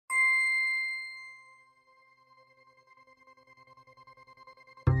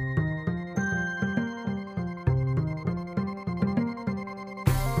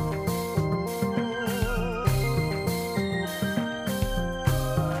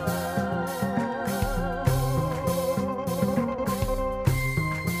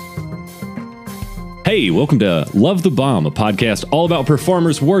Hey, welcome to Love the Bomb, a podcast all about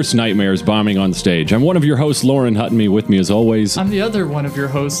performers' worst nightmares bombing on stage. I'm one of your hosts, Lauren Hutton. With me as always. I'm the other one of your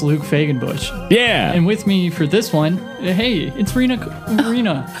hosts, Luke Fagenbush. Yeah. And with me for this one, hey, it's Rena.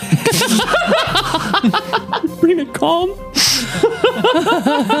 Rena Calm?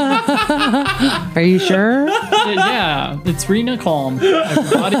 Are you sure? Yeah, it's Rena Calm,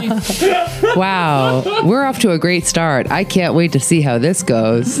 everybody. Wow. We're off to a great start. I can't wait to see how this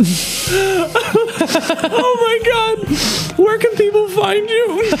goes. Oh my God. Where can people find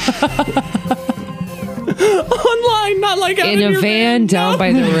you? Online, not like out In a your van down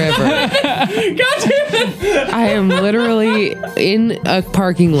by the river. God damn it. I am literally in a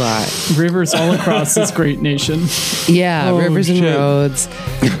parking lot. Rivers all across this great nation. Yeah, rivers and shit. roads.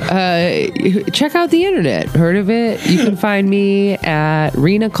 Check out the internet. Heard of it? You can find me at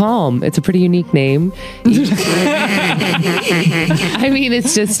Rena Calm. It's a pretty unique name. I mean,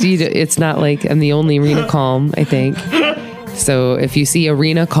 it's just, it's not like I'm the only Rena Calm, I think. So if you see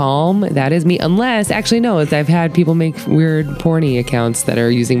Rena Calm, that is me. Unless, actually, no, I've had people make weird porny accounts that are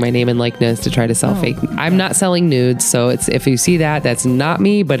using my name and likeness to try to sell fake. I'm not selling nudes, so it's if you see that, that's not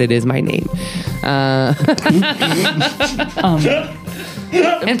me, but it is my name.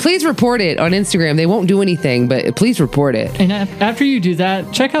 And please report it on Instagram. They won't do anything, but please report it. And after you do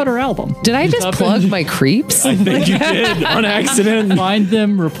that, check out our album. Did I just plug my creeps? I think you did on accident. Find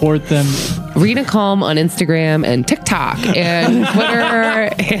them, report them. Rena Calm on Instagram and TikTok and Twitter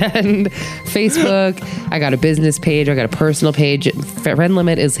and Facebook. I got a business page. I got a personal page. Friend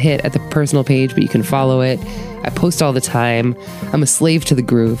limit is hit at the personal page, but you can follow it. I post all the time. I'm a slave to the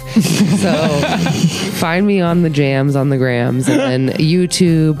groove. So find me on the jams, on the grams, and then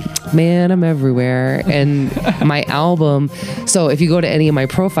YouTube. Man, I'm everywhere. And my album. So if you go to any of my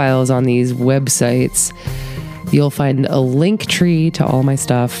profiles on these websites, you'll find a link tree to all my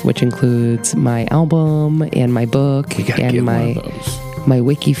stuff, which includes my album and my book and my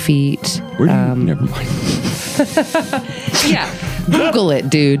wiki feet. Never mind. Yeah, Google it,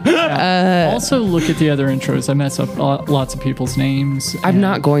 dude. Also, look at the other intros. I mess up lots of people's names. I'm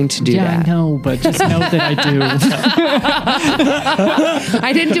not going to do that. I know, but just know that I do.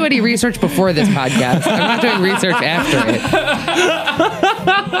 I didn't do any research before this podcast. I'm not doing research after it.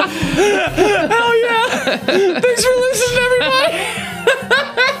 Hell yeah. Thanks for listening, everybody.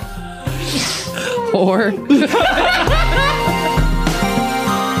 Or...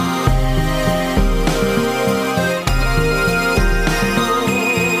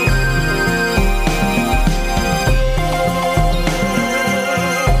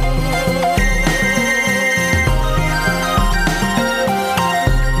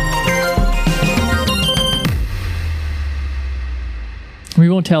 We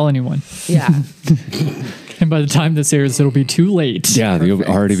won't tell anyone. Yeah. And by the time this airs, it'll be too late. Yeah, you'll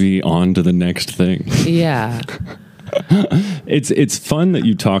already be on to the next thing. Yeah. It's fun that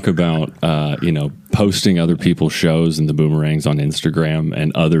you talk about posting other people's shows and the boomerangs on Instagram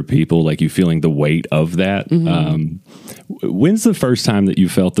and other people, like you feeling the weight of that. Mm-hmm. When's the first time that you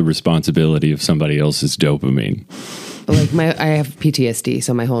felt the responsibility of somebody else's dopamine? Like I have PTSD,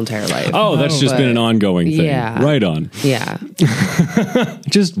 so my whole entire life. Oh, that's just been an ongoing thing. Yeah. Right on. Yeah.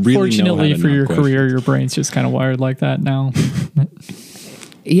 Just really Fortunately for your career, your brain's just kind of wired like that now.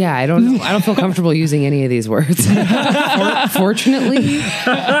 Yeah, I don't know. I don't feel comfortable using any of these words. Fortunately.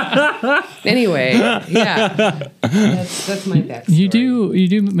 Anyway, yeah. That's my backstory. You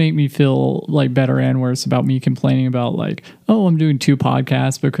do make me feel like better and worse about me complaining about like, oh, I'm doing 2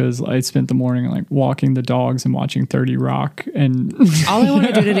 podcasts because I spent the morning like walking the dogs and watching 30 Rock, and all I want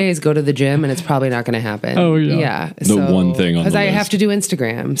to do today is go to the gym, and it's probably not going to happen. Oh yeah. Yeah. The one thing on the because I list. have to do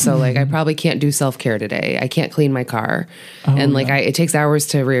Instagram, so like I probably can't do self-care today. I can't clean my car, and like it takes hours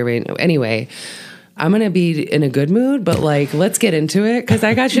to rearrange. Anyway, I'm going to be in a good mood, but like, let's get into it because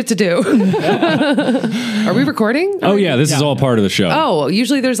I got shit to do. Are we recording? Oh yeah, this is all part of the show. Oh,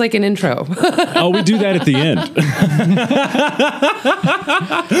 usually there's like an intro. Oh, we do that at the end.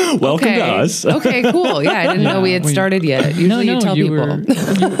 Welcome to us. Okay, cool. Yeah, I didn't know we had started yet. Usually you tell people.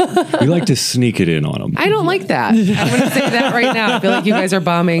 We like to sneak it in on them. I don't like that. I'm going to say that right now. I feel like you guys are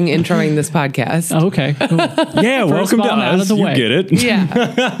bombing introing this podcast. Okay. Cool. Yeah, welcome to bomb out us. of the You way. get it.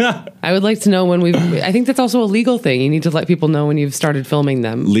 Yeah. I would like to know when I think that's also a legal thing. You need to let people know when you've started filming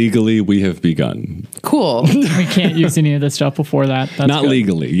them. Legally, we have begun. Cool. We can't use any of this stuff before that. That's Not good.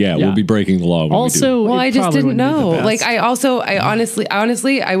 legally. Yeah, we'll be breaking the law when Also, we Well, it I just probably didn't wouldn't be the know. best. Like, I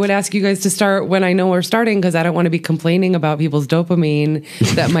honestly, I would ask you guys to start when I know we're starting because I don't want to be complaining about people's dopamine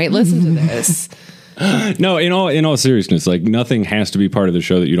that might listen to this. No, in all seriousness, like nothing has to be part of the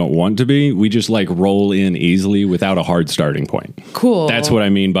show that you don't want to be. We just like roll in easily without a hard starting point. Cool. That's what I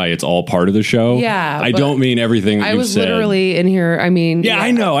mean by it's all part of the show. Yeah, I don't mean everything that I you've was said. literally in here. I mean, Yeah,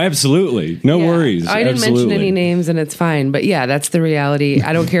 I know. Absolutely. No Yeah. worries. I didn't Absolutely. mention any names and it's fine. But yeah, that's the reality.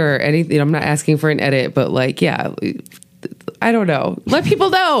 I don't care anything. I'm not asking for an edit, but like, yeah, I don't know. Let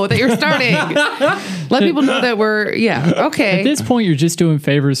people know that you're starting. Let people know that we're, okay. At this point, you're just doing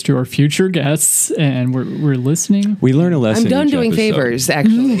favors to our future guests, and we're listening. We learn a lesson. I'm done each doing episode. favors,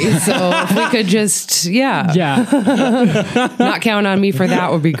 actually. So if we could just, Yeah. not count on me for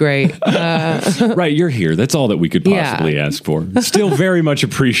that would be great. Right, you're here. That's all that we could possibly ask for. Still very much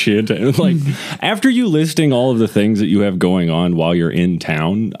appreciate it. Like after you listing all of the things that you have going on while you're in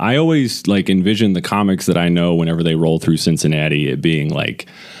town, I always like envision the comics that I know whenever they roll through Cincinnati, it being like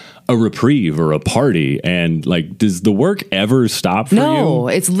a reprieve or a party. And like, does the work ever stop for No,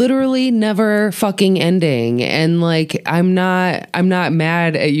 you? it's literally never fucking ending. And like, I'm not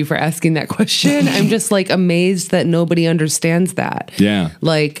mad at you for asking that question. I'm just like amazed that nobody understands that. Yeah.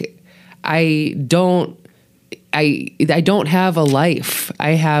 Like, I don't have a life.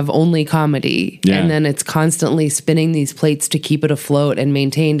 I have only comedy. Yeah. And then it's constantly spinning these plates to keep it afloat and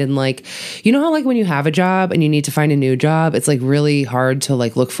maintained. And like, you know how like when you have a job and you need to find a new job, it's like really hard to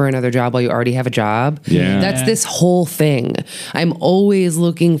like look for another job while you already have a job. Yeah. That's this whole thing. I'm always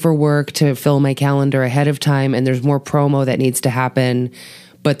looking for work to fill my calendar ahead of time, and there's more promo that needs to happen.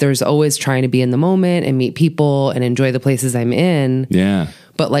 But there's always trying to be in the moment and meet people and enjoy the places I'm in. Yeah.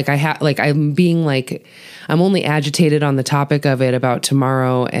 But like I'm only agitated on the topic of it about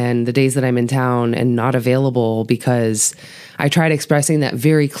tomorrow and the days that I'm in town and not available, because I tried expressing that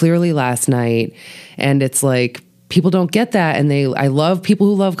very clearly last night, and it's like people don't get that. And I love people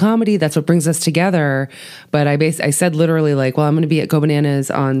who love comedy. That's what brings us together. But I said literally like, well, I'm going to be at Go Bananas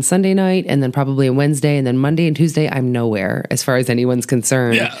on Sunday night, and then probably on Wednesday, and then Monday and Tuesday, I'm nowhere as far as anyone's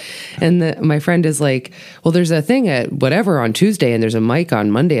concerned. Yeah. And my friend is like, well, there's a thing at whatever on Tuesday and there's a mic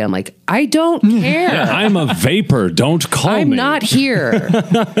on Monday. I'm like, I don't care. I'm a vapor. Don't call I'm me. not here.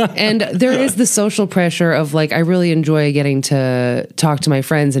 And there is the social pressure of like, I really enjoy getting to talk to my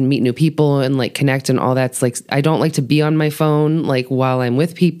friends and meet new people and like connect and all that's like, I don't like to be on my phone like while I'm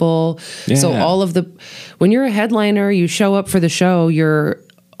with people. So Yeah. when you're a headliner, you show up for the show, you're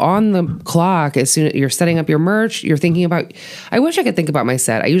on the clock as soon as you're setting up your merch, you're thinking about, I wish I could think about my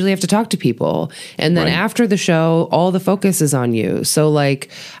set. I usually have to talk to people. And then Right. after the show, all the focus is on you. So like,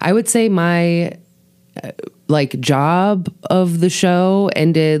 I would say my like job of the show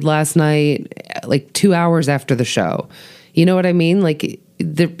ended last night, like 2 hours after the show. You know what I mean? Like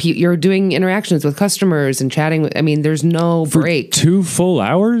you're doing interactions with customers and chatting with, I mean, there's no break. 2 full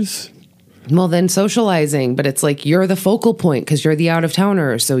hours? Well, then socializing, but it's like you're the focal point because you're the out of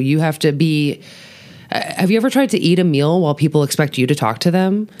towner. So you have to be. Have you ever tried to eat a meal while people expect you to talk to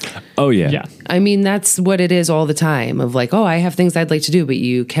them? Oh, yeah. Yeah. I mean, that's what it is all the time of like, oh, I have things I'd like to do, but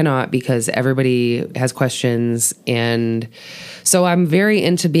you cannot because everybody has questions. And so I'm very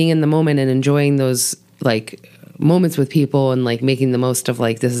into being in the moment and enjoying those like moments with people and like making the most of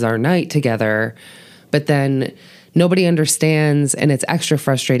like, this is our night together. But then nobody understands, and it's extra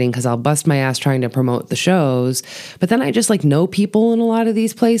frustrating because I'll bust my ass trying to promote the shows, but then I just like know people in a lot of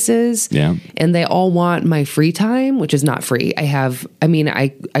these places. Yeah. And they all want my free time, which is not free.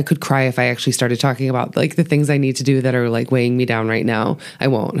 I could cry if I actually started talking about like the things I need to do that are like weighing me down right now. I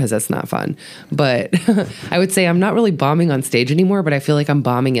won't, because that's not fun. But I would say I'm not really bombing on stage anymore, but I feel like I'm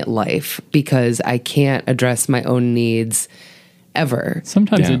bombing at life because I can't address my own needs ever.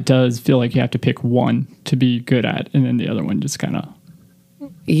 Sometimes Yeah. it does feel like you have to pick one to be good at, and then the other one just kind of.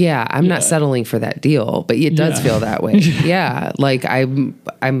 Yeah, I'm not settling for that deal, but it does Yeah. feel that way. Yeah, like I'm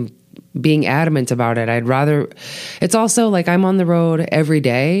being adamant about it. I'd rather. It's also like I'm on the road every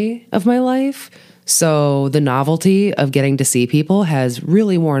day of my life, so the novelty of getting to see people has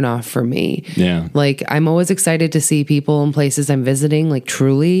really worn off for me. Yeah. Like I'm always excited to see people in places I'm visiting, like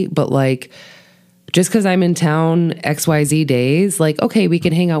truly, but like just because I'm in town XYZ days, like, okay, we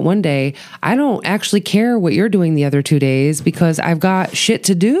can hang out one day. I don't actually care what you're doing the other 2 days because I've got shit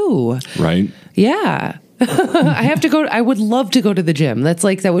to do. Right? Yeah. I have to go. I would love to go to the gym. That's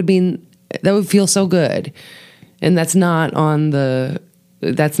like, that would feel so good. And that's not going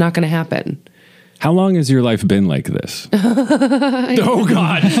to happen. How long has your life been like this? Oh,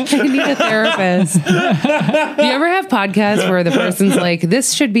 God. I need a therapist. Do you ever have podcasts where the person's like,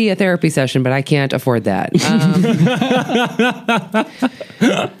 this should be a therapy session, but I can't afford that?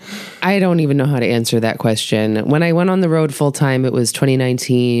 I don't even know how to answer that question. When I went on the road full time, it was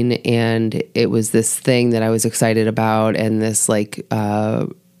 2019, and it was this thing that I was excited about, and this like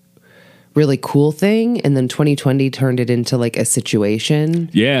really cool thing. And then 2020 turned it into like a situation.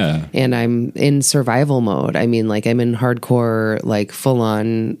 Yeah. And I'm in survival mode. I mean, like I'm in hardcore, like full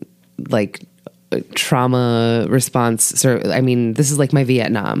on, like trauma response. So, I mean, this is like my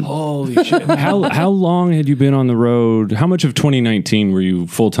Vietnam. Holy shit. How long had you been on the road? How much of 2019 were you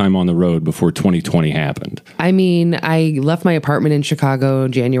full-time on the road before 2020 happened? I mean, I left my apartment in Chicago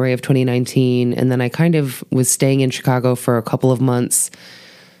January of 2019, and then I kind of was staying in Chicago for a couple of months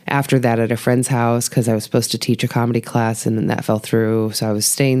after that at a friend's house because I was supposed to teach a comedy class, and then that fell through. So I was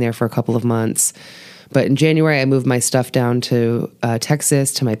staying there for a couple of months. But in January, I moved my stuff down to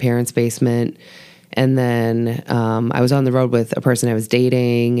Texas, to my parents' basement. And then I was on the road with a person I was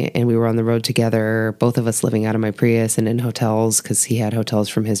dating, and we were on the road together, both of us living out of my Prius and in hotels because he had hotels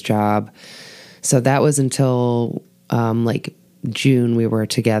from his job. So that was until like June we were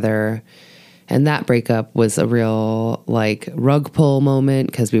together. And that breakup was a real like rug pull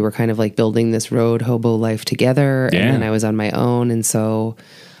moment because we were kind of like building this road hobo life together. Yeah. And then I was on my own. And so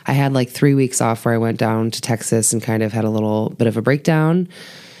I had like 3 weeks off where I went down to Texas and kind of had a little bit of a breakdown.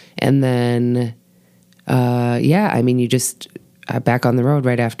 And then, I mean, you just back on the road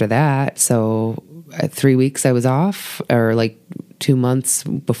right after that. So 3 weeks I was off, or like 2 months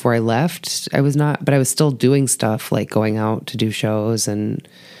before I left, I was not, but I was still doing stuff like going out to do shows and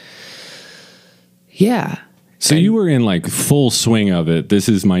yeah. So you were in like full swing of it. This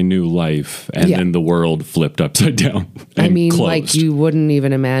is my new life. And Yeah. then the world flipped upside down. And I mean, closed. like you wouldn't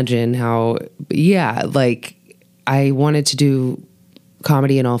even imagine how, like I wanted to do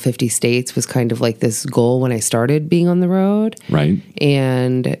comedy in all 50 states was kind of like this goal when I started being on the road. Right.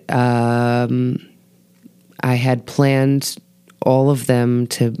 And I had planned all of them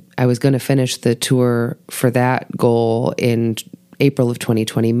I was going to finish the tour for that goal in April of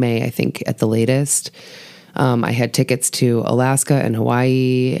 2020, May, I think at the latest. I had tickets to Alaska and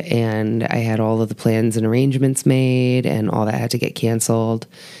Hawaii, and I had all of the plans and arrangements made, and all that had to get canceled.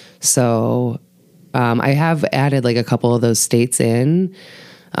 So I have added like a couple of those states in.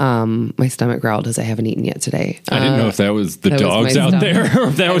 My stomach growled as I haven't eaten yet today. I didn't know if that was the that was dogs my out stomach. there or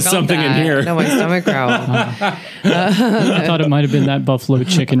if that I was felt something that. in here. No, my stomach growled. I thought it might have been that buffalo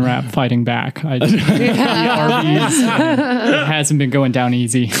chicken wrap fighting back. The Arby's, it hasn't been going down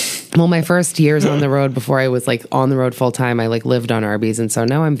easy. Well, my first years on the road before I was like on the road full time, I like lived on Arby's, and so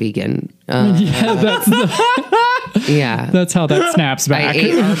now I'm vegan. Yeah, that's how that snaps I back.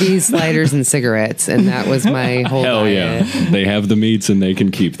 ate Arby's sliders and cigarettes, and that was my whole Hell diet. yeah. They have the meats and they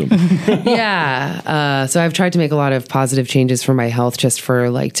can keep them. Yeah. So I've tried to make a lot of positive changes for my health, just for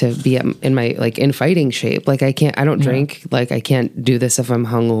like to be in my like in fighting shape. Like I don't drink. Like I can't do this if I'm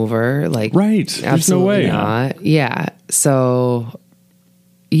hungover. Like Right. There's no absolutely way. not. Yeah. So.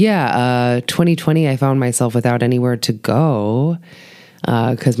 Yeah, 2020, I found myself without anywhere to go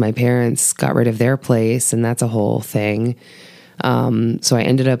because my parents got rid of their place, and that's a whole thing. So I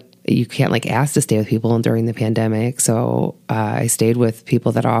ended up, you can't like ask to stay with people during the pandemic. So I stayed with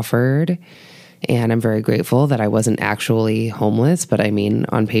people that offered, and I'm very grateful that I wasn't actually homeless, but I mean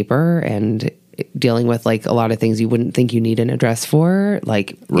on paper, and dealing with like a lot of things you wouldn't think you need an address for.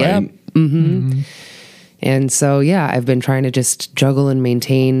 Like, Right. yep. Mm-hmm. And so, yeah, I've been trying to just juggle and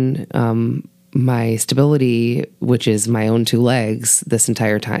maintain my stability, which is my own two legs, this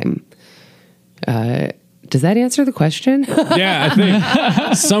entire time. Does that answer the question? Yeah, I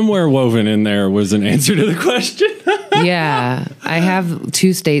think somewhere woven in there was an answer to the question. Yeah. I have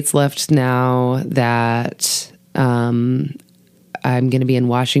 2 states left now that I'm going to be in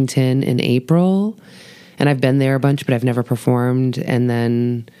Washington in April. And I've been there a bunch, but I've never performed. And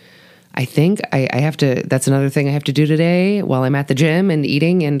then I think I have to, that's another thing I have to do today while I'm at the gym and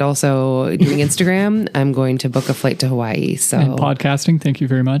eating and also doing Instagram. I'm going to book a flight to Hawaii. So And podcasting, thank you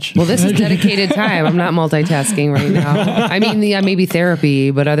very much. well, this is dedicated time. I'm not multitasking right now. I mean, yeah, maybe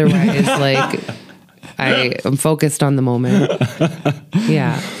therapy, but otherwise, like, I am focused on the moment.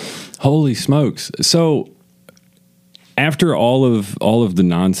 Yeah. Holy smokes. So after all of the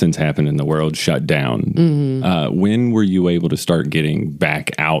nonsense happened in the world shut down, when were you able to start getting back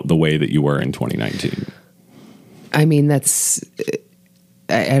out the way that you were in 2019? I mean, that's,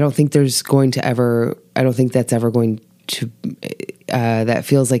 I don't think there's going to ever, I don't think that's ever going to, that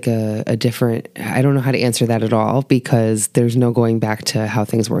feels like a different, I don't know how to answer that at all because there's no going back to how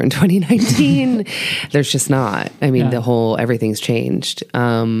things were in 2019. There's just not. I mean, everything's changed.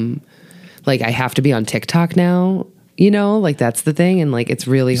 Like I have to be on TikTok now. You know, like that's the thing, and like it's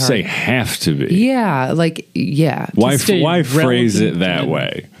really hard. Say have to be. Yeah, like yeah. Why stay phrase it relevant that and-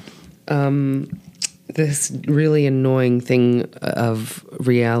 way? This really annoying thing of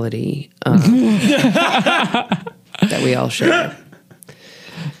reality that we all share.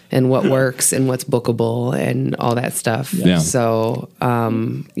 and what works and what's bookable and all that stuff. Yeah. So,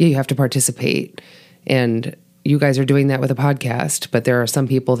 you have to participate. And you guys are doing that with a podcast, but there are some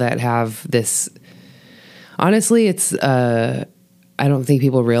people that have this. Honestly, it's, I don't think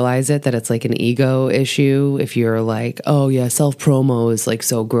people realize it, that it's like an ego issue. If you're like, oh yeah, self-promo is like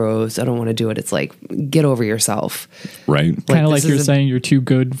so gross, I don't want to do it. It's like, get over yourself. Right. Kind of this like you're is a- saying you're too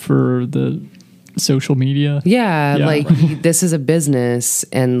good for the social media. Yeah, Yeah. like this is a business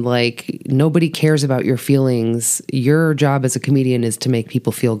and like nobody cares about your feelings. Your job as a comedian is to make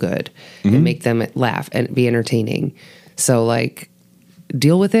people feel good and make them laugh and be entertaining. So like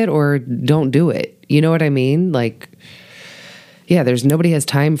deal with it or don't do it. You know what I mean? Like, yeah, there's nobody has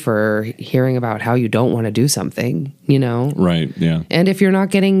time for hearing about how you don't want to do something, you know? Right. Yeah. And if you're not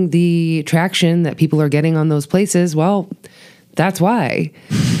getting the traction that people are getting on those places, well, that's why.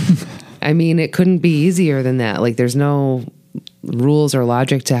 I mean, it couldn't be easier than that. Like, there's no rules or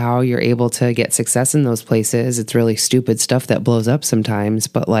logic to how you're able to get success in those places. It's really stupid stuff that blows up sometimes.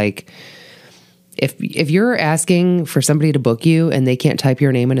 But like, if you're asking for somebody to book you and they can't type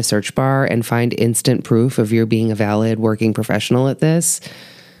your name in a search bar and find instant proof of you being a valid working professional at this,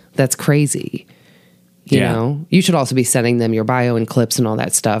 that's crazy. You know, you should also be sending them your bio and clips and all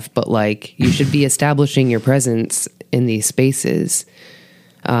that stuff, but like you should be establishing your presence in these spaces.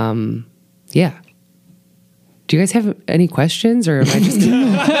 Yeah. Do you guys have any questions, or am I just? Do you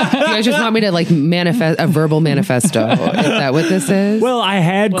guys just want me to like manifest a verbal manifesto? Is that what this is? Well, I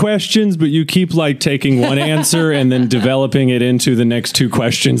had questions, but you keep like taking one answer and then developing it into the next two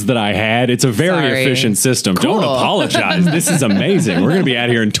questions that I had. It's a very Sorry. efficient system. Cool. Don't apologize. This is amazing. We're going to be out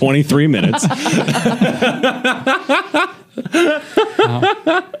here in 23 minutes.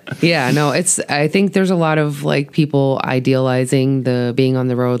 Yeah, no, I think there's a lot of like people idealizing the being on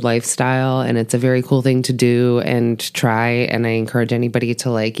the road lifestyle, and it's a very cool thing to do and try. And I encourage anybody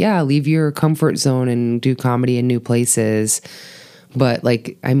to like, yeah, leave your comfort zone and do comedy in new places. But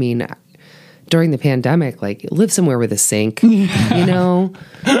like, I mean, during the pandemic, like live somewhere with a sink, you know?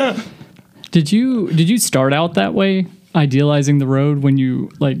 Did you start out that way, idealizing the road when you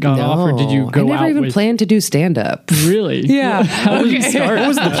like got off, or did you go I never out even with planned to do stand up. really? Yeah. How did you start? What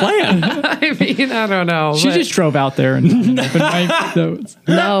was the plan? I mean, I don't know. She but- just drove out there and opened mic, so it's-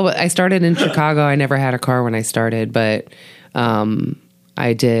 No, I started in Chicago. I never had a car when I started, but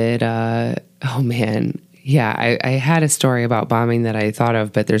I did. Oh man, yeah. I had a story about bombing that I thought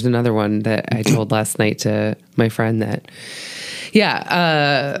of, but there's another one that I told last night to my friend that.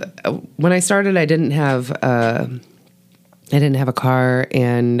 Yeah, when I started, I didn't have a car,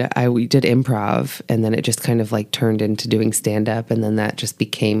 and we did improv, and then it just kind of like turned into doing stand up, and then that just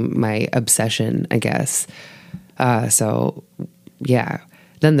became my obsession, I guess. So yeah,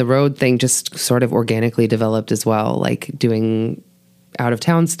 then the road thing just sort of organically developed as well, like doing out of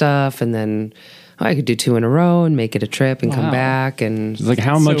town stuff, and then I could do 2 in a row and make it a trip and come Wow. back. And It's like,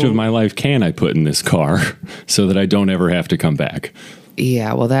 how much So- of my life can I put in this car so that I don't ever have to come back?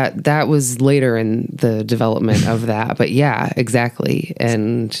 yeah, well, that was later in the development of that, but yeah, exactly.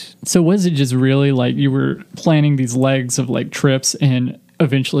 And So was it just really like you were planning these legs of like trips, and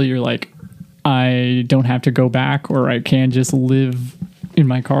eventually you're like, I don't have to go back, or I can just live in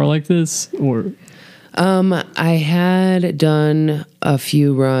my car like this? Or I had done a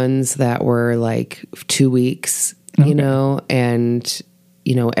few runs that were like 2 weeks, you know, and,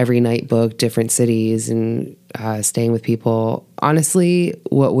 you know, every night booked different cities and staying with people. Honestly,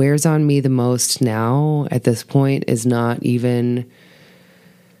 what wears on me the most now at this point is not even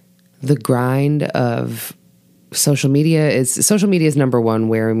the grind of social media is number one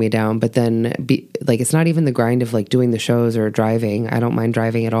wearing me down, but then it's not even the grind of like doing the shows or driving. I don't mind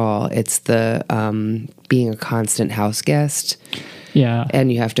driving at all. It's the being a constant house guest, yeah,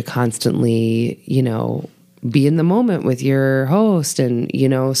 and you have to constantly, you know, be in the moment with your host, and you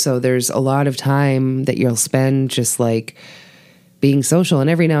know, so there's a lot of time that you'll spend just like being social, and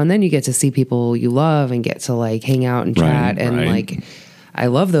every now and then you get to see people you love and get to like hang out and chat, and right. like I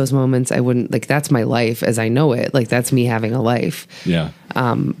love those moments. I wouldn't like, that's my life as I know it. Like that's me having a life. Yeah.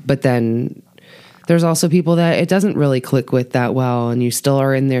 But then there's also people that it doesn't really click with that well, and you still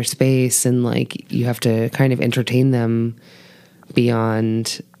are in their space, and like you have to kind of entertain them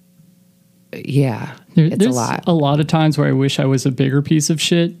beyond. Yeah, it's there's a lot. of times where I wish I was a bigger piece of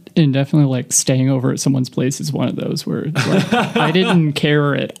shit, and definitely like staying over at someone's place is one of those where it's like, I didn't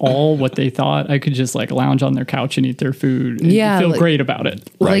care at all what they thought. I could just like lounge on their couch and eat their food and Yeah, feel like- great about it.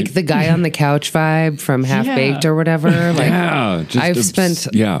 Right. Like the guy on the couch vibe from Half Baked or whatever. Like Yeah. Just I've spent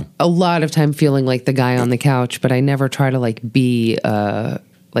yeah. a lot of time feeling like the guy on the couch, but I never try to like be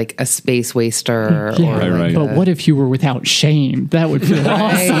like a space waster. Yeah, or like but what if you were without shame? That would feel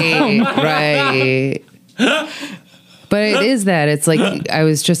awesome. Right. But it is that. It's like, I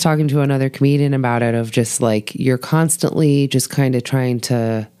was just talking to another comedian about it, of just like, you're constantly just kind of trying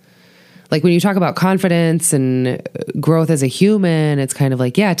to, like when you talk about confidence and growth as a human, it's kind of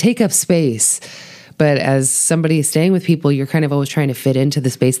like, yeah, take up space. But as somebody staying with people, you're kind of always trying to fit into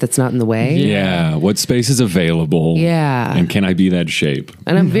the space that's not in the way. Yeah. What space is available? Yeah. And can I be that shape?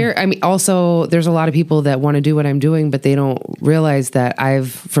 And I mean, also, there's a lot of people that want to do what I'm doing, but they don't realize that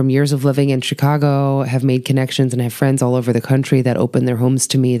I've, from years of living in Chicago, have made connections and have friends all over the country that open their homes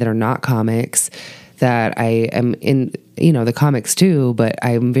to me that are not comics, that I am in, the comics too, but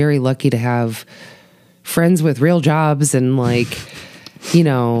I'm very lucky to have friends with real jobs and like,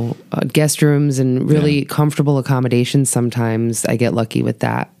 guest rooms and really comfortable accommodations. Sometimes I get lucky with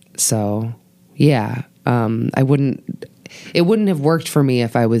that. So yeah, it wouldn't have worked for me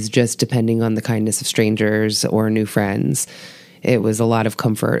if I was just depending on the kindness of strangers or new friends. It was a lot of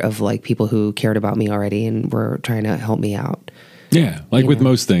comfort of like people who cared about me already and were trying to help me out. Yeah. Like with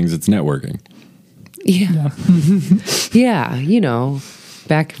most things, it's networking. Yeah. Yeah.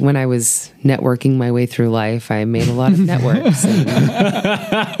 Back when I was networking my way through life, I made a lot of networks.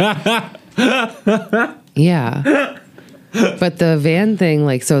 Yeah. But the van thing,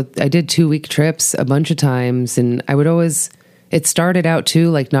 like, so I did 2-week trips a bunch of times, and I would always, it started out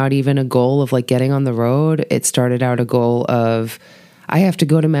too, like not even a goal of like getting on the road. It started out a goal of, I have to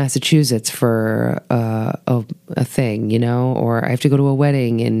go to Massachusetts for a thing, or I have to go to a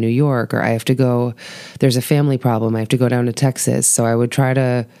wedding in New York, or I have to go, there's a family problem, I have to go down to Texas. So I would try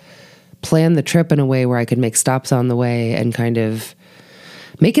to plan the trip in a way where I could make stops on the way and kind of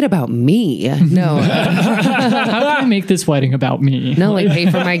make it about me. No. How can I make this wedding about me? No, like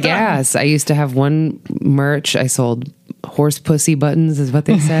pay for my gas. I used to have one merch. I sold horse pussy buttons is what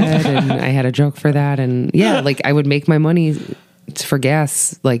they said. And I had a joke for that. And yeah, like I would make my money for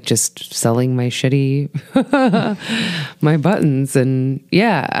gas, like just selling my shitty, my buttons. And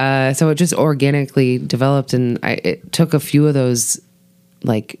yeah, so it just organically developed. And it took a few of those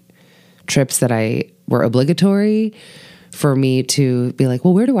like trips that were obligatory for me to be like,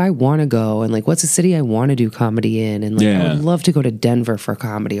 well, where do I want to go? And like, what's a city I want to do comedy in? And like, I would love to go to Denver for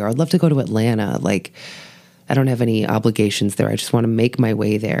comedy, or I'd love to go to Atlanta. Like, I don't have any obligations there. I just want to make my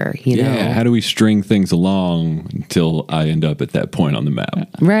way there, you know? How do we string things along until I end up at that point on the map?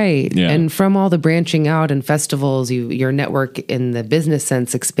 Right. Yeah. And from all the branching out and festivals, your network in the business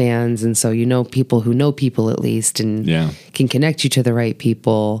sense expands. And so you know people who know people at least, and can connect you to the right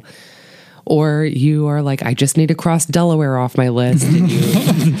people. Or you are like, I just need to cross Delaware off my list, and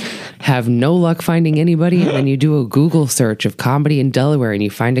you have no luck finding anybody, and then you do a Google search of comedy in Delaware and you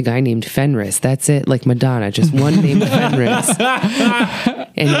find a guy named Fenris. That's it, like Madonna, just one named Fenris.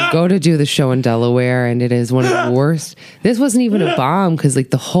 And you go to do the show in Delaware, and it is one of the worst. This wasn't even a bomb, because like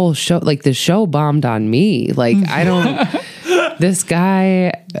the whole show, like the show bombed on me. Like this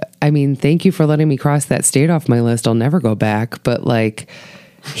guy, I mean, thank you for letting me cross that state off my list. I'll never go back. But like,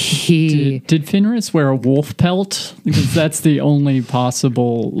 did Fenris wear a wolf pelt? Because that's the only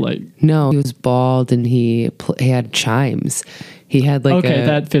possible, like. No, he was bald, and he had chimes. He had like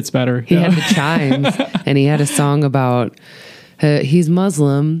that fits better. He had the chimes, and he had a song about he's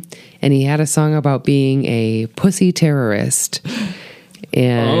Muslim, and he had a song about being a pussy terrorist.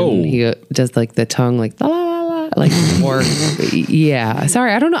 And he does like the tongue, like la la la la, like more. Yeah,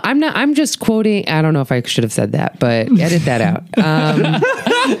 sorry, I don't know. I'm just quoting. I don't know if I should have said that, but edit that out.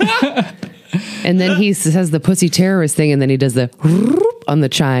 And then he says the pussy terrorist thing, and then he does the on the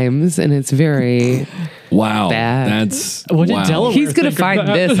chimes, and it's very bad. That's what did Delaware He's gonna find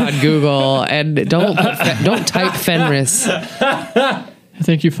this on Google, and don't type Fenris. I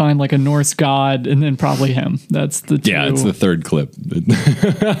think you find like a Norse god, and then probably him. That's the two. Yeah, it's the third clip.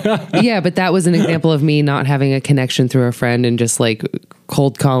 Yeah, but that was an example of me not having a connection through a friend and just like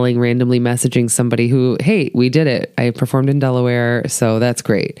cold calling, randomly messaging somebody who, hey, we did it. I performed in Delaware, so that's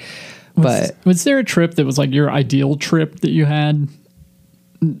great. But was there a trip that was like your ideal trip that you had?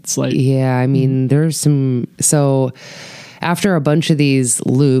 It's like, yeah, I mean, there's some. So after a bunch of these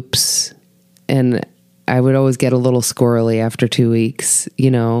loops, and I would always get a little squirrely after 2 weeks,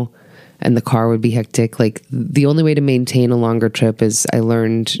 and the car would be hectic. Like the only way to maintain a longer trip is, I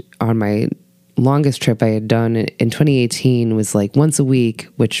learned on my longest trip I had done in 2018 was like once a week,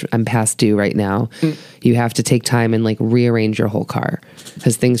 which I'm past due right now. You have to take time and like rearrange your whole car,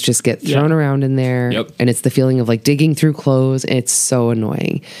 because things just get thrown around in there. Yep. And it's the feeling of like digging through clothes. And it's so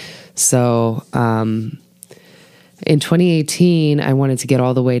annoying. So, in 2018, I wanted to get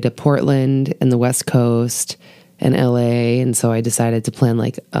all the way to Portland and the West Coast and LA. And so I decided to plan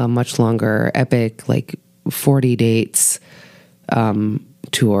like a much longer, epic, like 40 dates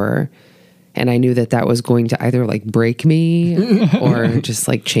tour. And I knew that was going to either like break me or just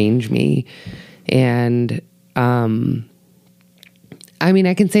like change me. And I mean,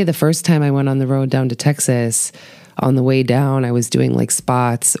 I can say the first time I went on the road down to Texas, on the way down, I was doing like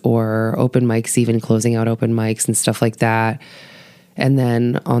spots or open mics, even closing out open mics and stuff like that. And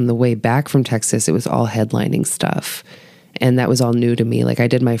then on the way back from Texas, it was all headlining stuff. And that was all new to me. Like I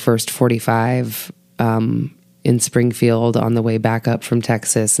did my first 45 in Springfield on the way back up from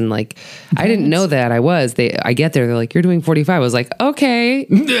Texas. And like, I didn't know that I get there, they're like, you're doing 45. I was like, okay.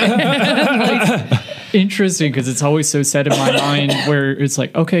 Interesting, because it's always so set in my mind where it's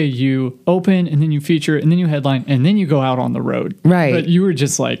like, okay, you open and then you feature and then you headline and then you go out on the road. Right. But you were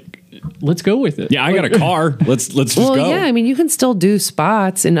just like, let's go with it. Yeah, I got a car. Let's just go. Well, yeah, I mean, you can still do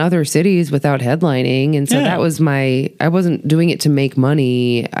spots in other cities without headlining. And so that was I wasn't doing it to make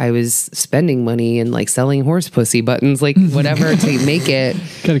money. I was spending money and like selling horse pussy buttons, like whatever to make it.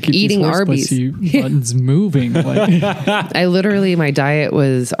 Gotta keep eating these horse Arby's. pussy buttons moving. Like, I literally, my diet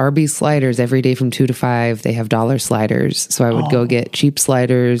was Arby's sliders every day from 2 to 5. They have dollar sliders. So I would go get cheap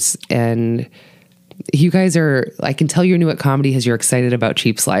sliders. And you guys I can tell you're new at comedy because you're excited about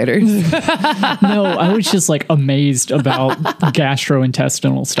cheap sliders. no, I was just like amazed about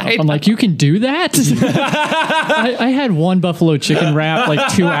gastrointestinal stuff. I'm like, you can do that? I had one buffalo chicken wrap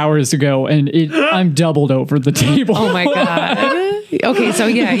like 2 hours ago and I'm doubled over the table. Oh my God. Okay, so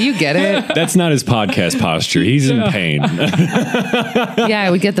yeah, you get it. That's not his podcast posture. He's in pain. Yeah,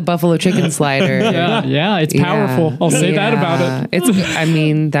 I would get the buffalo chicken slider. Yeah, it's powerful. I'll say that about it. I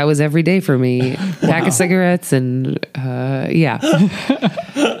mean, that was every day for me. Pack of cigarettes and yeah.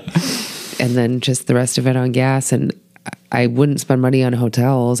 And then just the rest of it on gas. And I wouldn't spend money on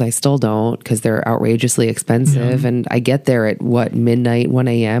hotels. I still don't because they're outrageously expensive. And I get there at midnight, 1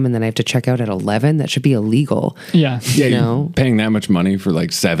 a.m. and then I have to check out at 11. That should be illegal. Yeah. Yeah, You know? paying that much money for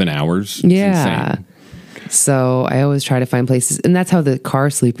like 7 hours. It's Yeah. insane. So I always try to find places. And that's how the car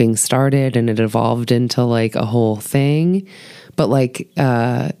sleeping started. And it evolved into like a whole thing. But like,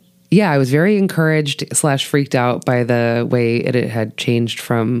 yeah, I was very encouraged / freaked out by the way it had changed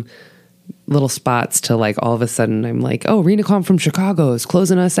from little spots to like all of a sudden I'm like, oh, Rena Calm from Chicago is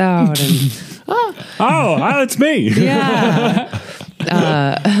closing us out. And Oh, it's me. yeah.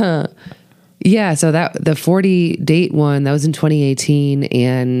 Yeah, so the 40 date one, that was in 2018.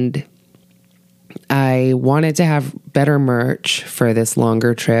 And I wanted to have better merch for this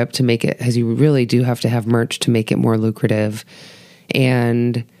longer trip to make it, because you really do have to have merch to make it more lucrative.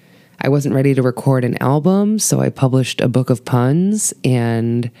 And I wasn't ready to record an album, so I published a book of puns,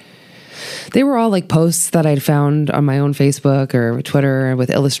 and they were all like posts that I'd found on my own Facebook or Twitter with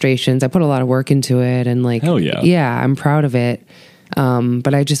illustrations. I put a lot of work into it, and like, hell yeah. Yeah, I'm proud of it.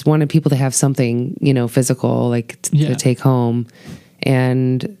 But I just wanted people to have something, physical, like to take home.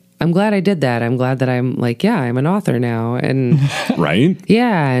 And I'm glad I did that. I'm glad that I'm like, yeah, I'm an author now. And Right?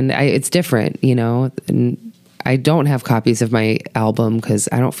 yeah, and it's different, and I don't have copies of my album because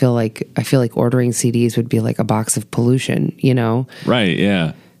I feel like ordering CDs would be like a box of pollution, Right,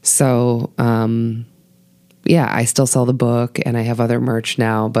 yeah. So, yeah, I still sell the book and I have other merch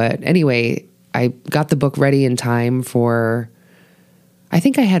now. But anyway, I got the book ready in time for, I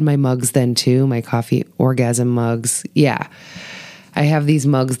think I had my mugs then too, my coffee orgasm mugs. Yeah. I have these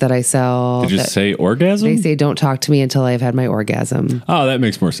mugs that I sell. Did you say orgasm? They say, don't talk to me until I've had my orgasm. Oh, that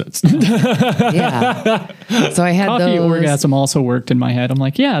makes more sense. Yeah. So I had Coffee those. orgasm also worked in my head. I'm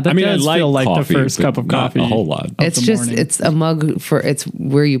like, yeah, that does feel like coffee, the first but cup of not coffee. a whole lot. It's the just, morning. it's a mug it's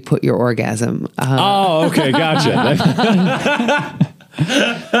where you put your orgasm. Oh, okay, gotcha.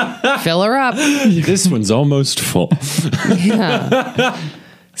 Fill her up. This one's almost full. Yeah.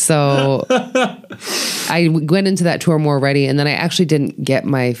 So I went into that tour more ready, and then I actually didn't get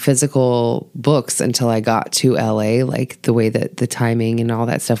my physical books until I got to LA, like the way that the timing and all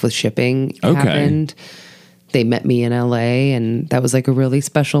that stuff with shipping happened. They met me in LA, and that was like a really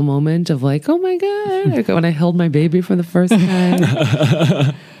special moment of like, oh my God, when I held my baby for the first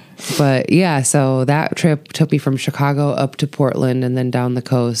time. But yeah, so that trip took me from Chicago up to Portland and then down the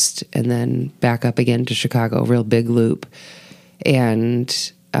coast and then back up again to Chicago, real big loop. And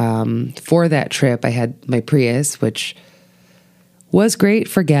for that trip, I had my Prius, which was great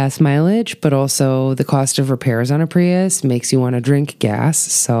for gas mileage, but also the cost of repairs on a Prius makes you want to drink gas.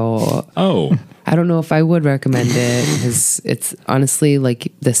 So I don't know if I would recommend it because it's honestly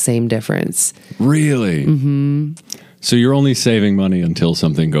like the same difference. Really? Mm-hmm. So you're only saving money until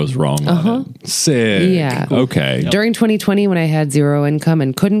something goes wrong on it. Sick. Yeah. Okay. During 2020, when I had zero income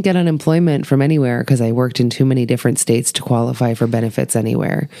and couldn't get unemployment from anywhere because I worked in too many different states to qualify for benefits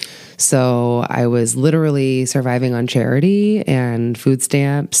anywhere. So I was literally surviving on charity and food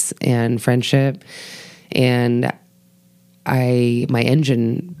stamps and friendship. And my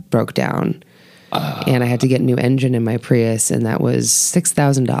engine broke down and I had to get a new engine in my Prius, and that was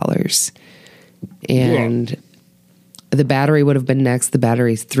 $6,000. And the battery would have been next. The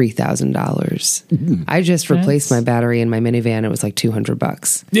battery's $3,000. I just replaced my battery in my minivan. It was like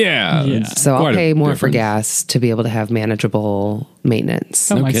 $200. Yeah. Yeah. So I'll Quite a pay more for difference. gas to be able to have manageable maintenance.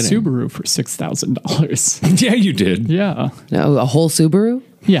 Got No my kidding. Subaru for $6,000. Yeah, you did. Yeah. No, a whole Subaru?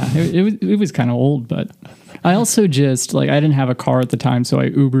 Yeah, it was kind of old, but I also just I didn't have a car at the time, so I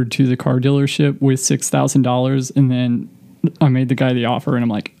Ubered to the car dealership with $6,000, and then I made the guy the offer, and I'm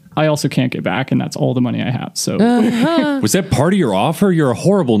like, I also can't get back, and that's all the money I have. So, Was that part of your offer? You're a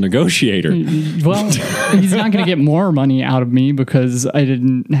horrible negotiator. well, he's not going to get more money out of me because I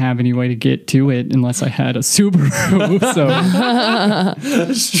didn't have any way to get to it unless I had a Subaru. So,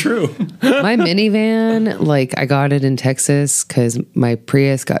 That's true. My minivan, I got it in Texas because my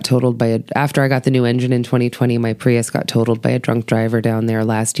Prius got totaled after I got the new engine in 2020, my Prius got totaled by a drunk driver down there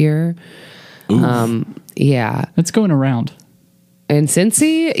last year. Yeah. it's going around. In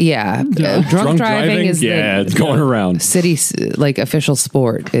Cincy, yeah. Drunk driving is it's going around. city official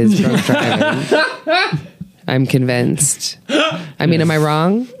sport is drunk driving. I'm convinced. I mean, am I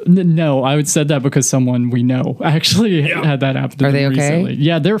wrong? No, I would said that because someone we know actually had that happen to Are them they okay? recently.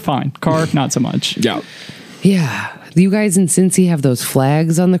 Yeah, they're fine. Car, not so much. Yeah. Yeah. You guys in Cincy have those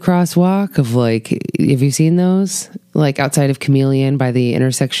flags on the crosswalk of have you seen those? Outside of Chameleon by the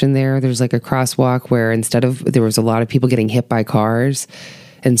intersection there's a crosswalk where there was a lot of people getting hit by cars.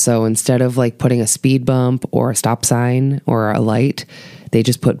 And so instead of putting a speed bump or a stop sign or a light, they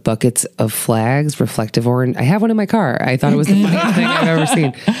just put buckets of flags, reflective orange. I have one in my car. I thought it was the funniest thing I've ever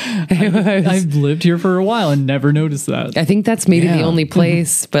seen. I've lived here for a while and never noticed that. I think that's maybe the Yeah. only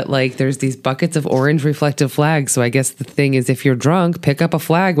place, but there's these buckets of orange reflective flags. So I guess the thing is, if you're drunk, pick up a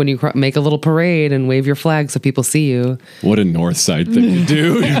flag when you make a little parade and wave your flag so people see you. What a North Side thing to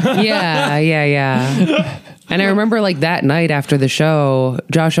do. Yeah. And I remember that night after the show,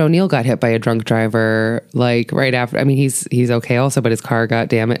 Josh O'Neill got hit by a drunk driver. Right after. I mean, he's okay also, but his car got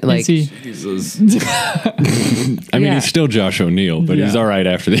damaged. Is he- Jesus. I mean, Yeah. he's still Josh O'Neill, but he's Yeah. all right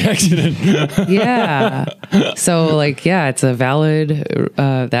after the accident. Yeah. So it's a valid.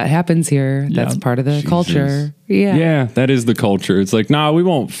 That happens here. That's Yeah. part of the Jesus. culture. Yeah. Yeah, that is the culture. It's nah, we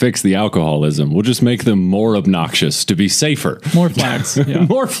won't fix the alcoholism. We'll just make them more obnoxious to be safer. More flags. Yeah.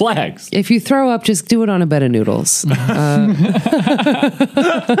 More flags. If you throw up, just do it on a bed of noodles.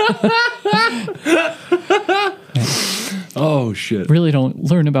 Oh, shit. Really don't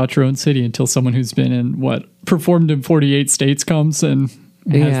learn about your own city until someone who's been performed in 48 states comes and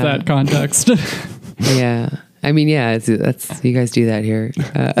has Yeah. that context. Yeah. I mean, yeah, that's you guys do that here.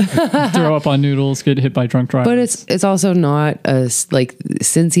 Throw up on noodles, get hit by drunk drivers. But it's also not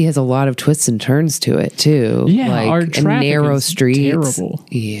Cincy has a lot of twists and turns to it too. our and traffic narrow is streets. terrible.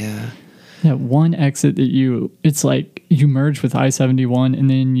 Yeah. That one exit that it's you merge with I-71 and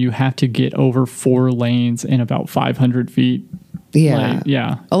then you have to get over 4 lanes in about 500 feet. Yeah.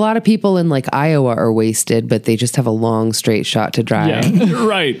 Yeah. A lot of people in Iowa are wasted, but they just have a long straight shot to drive. Yeah.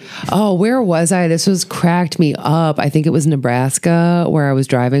 Right. Oh, where was I? This was cracked me up. I think it was Nebraska where I was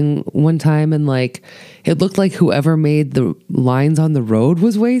driving one time and it looked like whoever made the lines on the road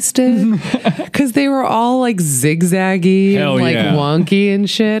was wasted because they were all zigzaggy Hell and yeah. wonky and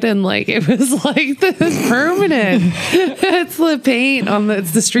shit. And it was this permanent. It's the paint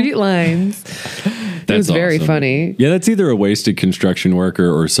it's the street lines. It was very awesome. funny. Yeah, that's either a wasted construction worker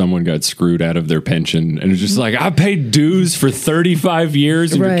or someone got screwed out of their pension and it's just I paid dues for 35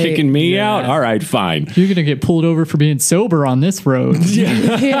 years and Right. you're kicking me Yeah. out? All right, fine. You're going to get pulled over for being sober on this road.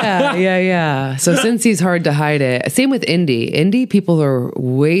 Yeah. So Cincy's hard to hide it. Same with Indy. Indy people are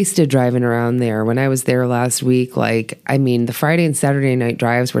wasted driving around there. When I was there last week, the Friday and Saturday night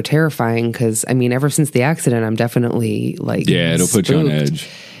drives were terrifying because ever since the accident, I'm definitely Yeah, it'll put you on spooked. edge.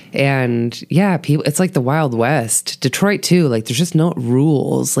 And yeah, people, it's the Wild West. Detroit too. There's just no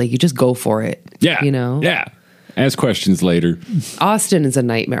rules. You just go for it. Yeah. Yeah. Ask questions later. Austin is a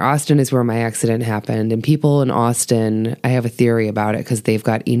nightmare. Austin is where my accident happened. And people in Austin, I have a theory about it because they've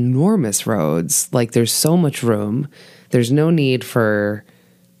got enormous roads. There's so much room. There's no need for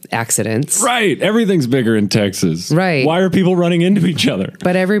accidents. Right. Everything's bigger in Texas. Right. Why are people running into each other?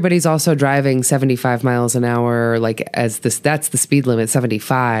 But everybody's also driving 75 miles an hour, like that's the speed limit,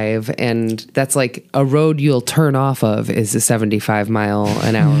 75. And that's like a road you'll turn off of is a 75 mile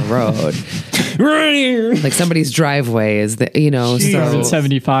an hour road. Like somebody's driveway is the, Starts at so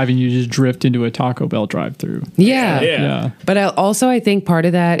 75 and you just drift into a Taco Bell drive-through. yeah. Yeah. But I think part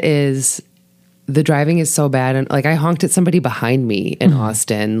of that is the driving is so bad. And like I honked at somebody behind me in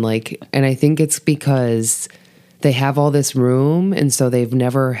Austin, and I think it's because they have all this room. And so they've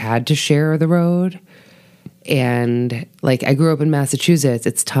never had to share the road. And like I grew up in Massachusetts,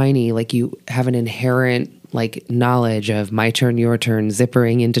 it's tiny. Like you have an inherent like knowledge of my turn, your turn,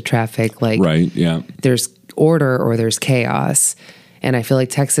 zippering into traffic. Like Right. Yeah. there's order or there's chaos. And I feel like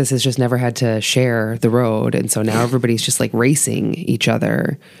Texas has just never had to share the road. And so now everybody's just like racing each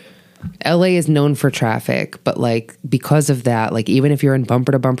other. LA is known for traffic, but like because of that, like even if you're in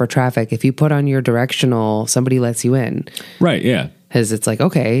bumper to bumper traffic, if you put on your directional, somebody lets you in. Right. Yeah. Because it's like,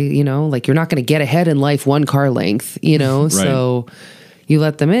 okay, like you're not going to get ahead in life one car length, so you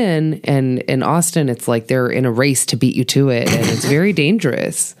let them in. And in Austin, it's like they're in a race to beat you to it. And it's very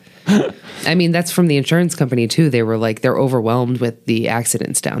dangerous. I mean, that's from the insurance company too. They were like, they're overwhelmed with the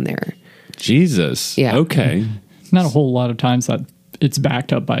accidents down there. Jesus. Yeah. Okay. Not a whole lot of times that it's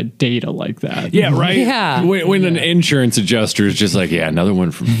backed up by data like that. Yeah, right? Yeah. When an insurance adjuster is just like, yeah, another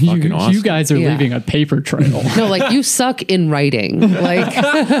one from fucking Austin. You guys are Yeah. leaving a paper trail. No, like you suck in writing. Like,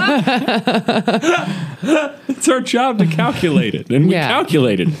 It's our job to calculate it. And we Yeah.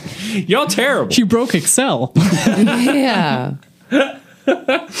 calculated. Y'all terrible. You broke Excel. yeah.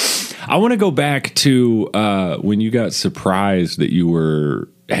 I want to go back to when you got surprised that you were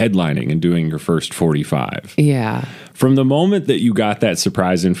headlining and doing your first 45. Yeah. From the moment that you got that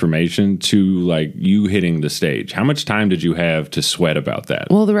surprise information to like you hitting the stage, how much time did you have to sweat about that?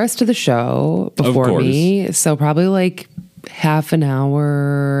 Well, the rest of the show before course. me, so probably like half an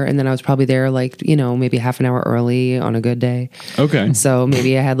hour, and then I was probably there like, maybe half an hour early on a good day. Okay. So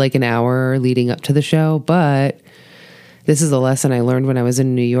maybe I had like an hour leading up to the show, but this is a lesson I learned when I was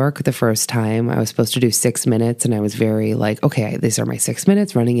in New York the first time. I was supposed to do 6 minutes, and I was very like, okay, these are my 6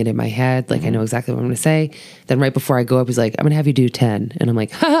 minutes, running it in my head. Like, I know exactly what I'm going to say. Then right before I go up, he's like, I'm going to have you do 10. And I'm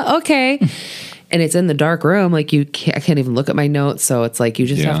like, haha, okay. And it's in the dark room. Like I can't even look at my notes. So it's like, you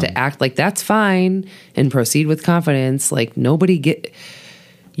just have to act like that's fine and proceed with confidence. Like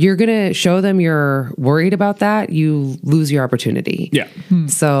you're going to show them you're worried about that. You lose your opportunity. Yeah.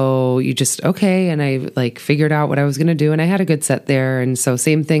 So you just, okay. And I like figured out what I was going to do. And I had a good set there. And so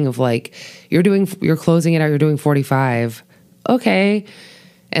same thing of like, you're closing it out. You're doing 45. Okay.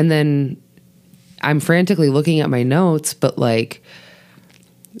 And then I'm frantically looking at my notes, but like,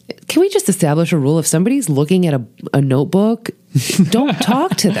 can we just establish a rule? If somebody's looking at a notebook, don't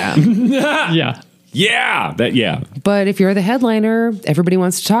talk to them. Yeah. Yeah. But if you're the headliner, everybody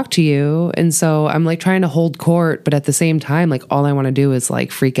wants to talk to you. And so I'm like trying to hold court, but at the same time, like all I want to do is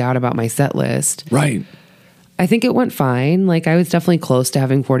like freak out about my set list. Right. I think it went fine. Like I was definitely close to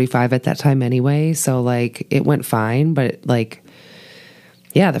having 45 at that time anyway. So like it went fine, but like,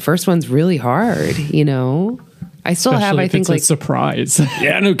 yeah, the first one's really hard, I still have, Especially I if think it's like, a surprise.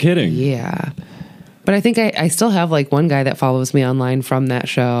 Yeah, no kidding. yeah. But I think I still have like one guy that follows me online from that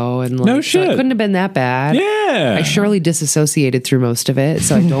show. And like, No so it shit. couldn't have been that bad. Yeah. I surely disassociated through most of it,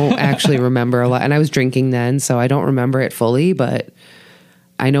 so I don't actually remember a lot. And I was drinking then, so I don't remember it fully, but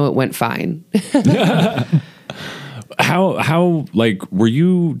I know it went fine. How like were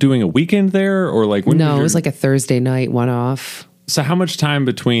you doing a weekend there or like when No, it was like a Thursday night one-off. So how much time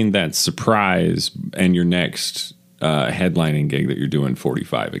between that surprise and your next headlining gig that you're doing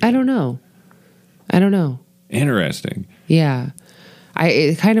 45 again? I don't know. Interesting. Yeah.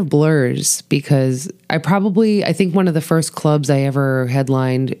 It kind of blurs because I think one of the first clubs I ever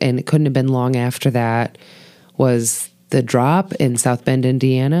headlined, and it couldn't have been long after that, was The Drop in South Bend,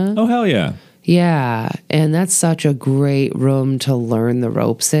 Indiana. Oh, hell yeah. Yeah. And that's such a great room to learn the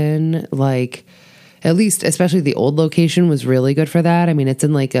ropes in. Like, at least, especially the old location was really good for that. I mean, it's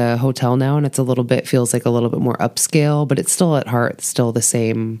in like a hotel now, and feels like a little bit more upscale, but it's still at heart, still the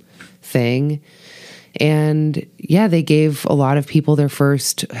same thing. And yeah, they gave a lot of people their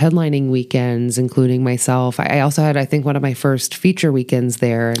first headlining weekends, including myself. I also had, I think, one of my first feature weekends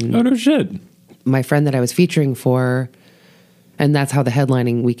there. And Oh, no shit. my friend that I was featuring for, and that's how the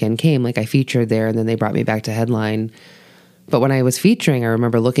headlining weekend came. Like I featured there, and then they brought me back to headline. But when I was featuring, I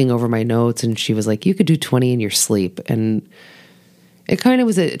remember looking over my notes, and she was like, you could do 20 in your sleep. And it kind of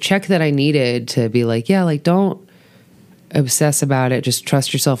was a check that I needed to be like, yeah, like don't obsess about it. Just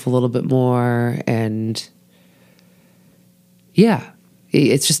trust yourself a little bit more. And yeah,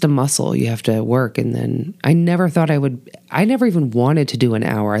 it's just a muscle you have to work. And then I never even wanted to do an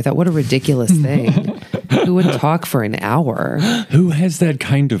hour. I thought, what a ridiculous thing. Who would talk for an hour? Who has that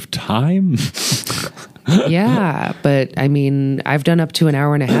kind of time? Yeah. But I mean, I've done up to an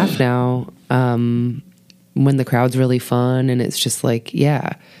hour and a half now, when the crowd's really fun. And it's just like,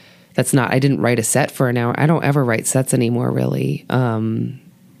 yeah, I didn't write a set for an hour. I don't ever write sets anymore, really.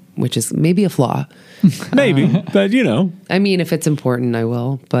 Which is maybe a flaw. Maybe, but you know. I mean, if it's important, I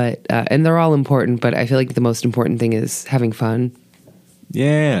will. But and they're all important, but I feel like the most important thing is having fun,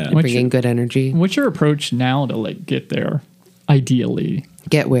 Yeah. bringing good energy. What's your approach now to like get there? Ideally,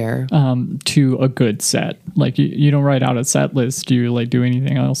 Get where? to a good set. Like you don't write out a set list. Do you like do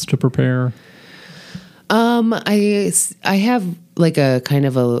anything else to prepare? I have like a kind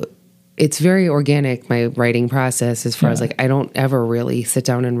of it's very organic, my writing process, as far as like, I don't ever really sit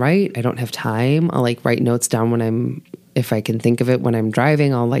down and write. I don't have time. I'll like write notes down if I can think of it when I'm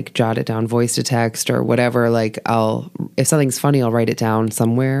driving, I'll like jot it down, voice to text or whatever. Like if something's funny, I'll write it down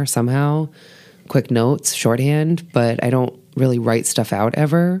somewhere, somehow, quick notes, shorthand, but I don't really write stuff out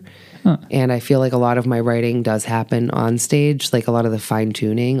ever. And I feel like a lot of my writing does happen on stage. Like a lot of the fine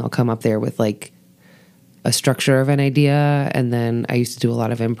tuning, I'll come up there with like a structure of an idea, and then I used to do a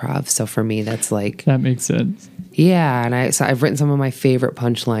lot of improv. So for me, that's like, That makes sense. yeah. And I've written some of my favorite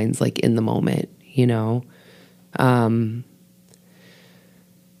punchlines like in the moment, you know?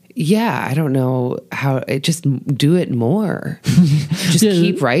 Yeah, I don't know how just do it more. Just Yeah,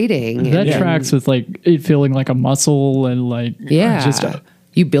 keep writing. That and- tracks with like it feeling like a muscle and like Yeah. just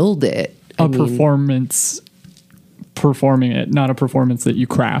you build it. a performance performing it, not a performance that you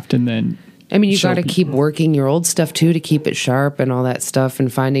craft and then I mean, you show got to keep people. working your old stuff too to keep it sharp and all that stuff,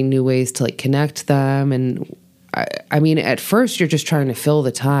 and finding new ways to like connect them. And I mean, at first you're just trying to fill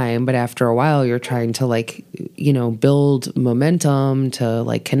the time, but after a while you're trying to like, you know, build momentum to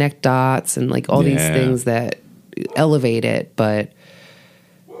like connect dots and like all these Yeah. things that elevate it. But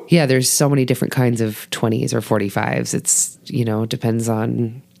yeah, there's so many different kinds of 20s or 45s. It's, you know, it depends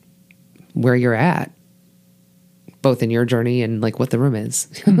on where you're at, both in your journey and like what the room is.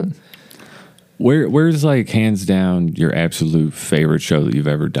 Where's like hands down your absolute favorite show that you've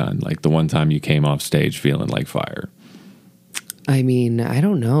ever done? Like the one time you came off stage feeling like fire. I mean, I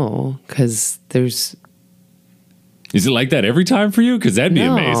don't know, because there's Is it like that every time for you? Because that'd be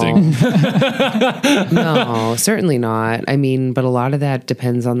No. amazing. no, certainly not. I mean, but a lot of that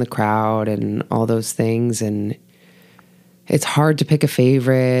depends on the crowd and all those things, and it's hard to pick a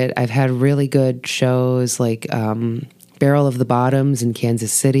favorite. I've had really good shows like Barrel of the Bottoms in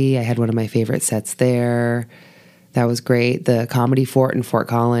Kansas City. I had one of my favorite sets there. That was great. The Comedy Fort in Fort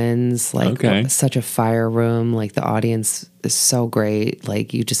Collins, like Okay. such a fire room. Like the audience is so great. Like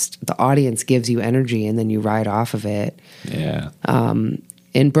the audience gives you energy and then you ride off of it. Yeah.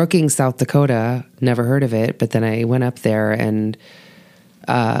 In Brookings, South Dakota, never heard of it, but then I went up there, and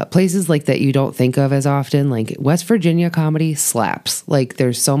places like that you don't think of as often, like West Virginia comedy slaps. Like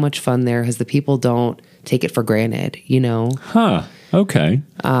there's so much fun there because the people don't take it for granted, you know? Huh. Okay.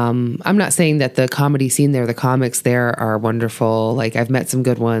 I'm not saying that the comedy scene there, the comics there are wonderful. Like I've met some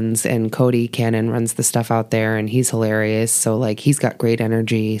good ones, and Cody Cannon runs the stuff out there and he's hilarious. So like he's got great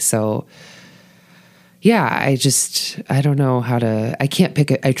energy. So yeah, I don't know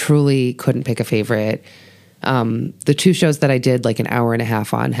I truly couldn't pick a favorite. The two shows that I did like an hour and a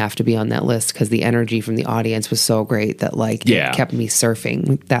half on have to be on that list because the energy from the audience was so great that like Yeah. it kept me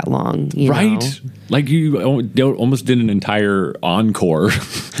surfing that long. You Right? know? Like you almost did an entire encore.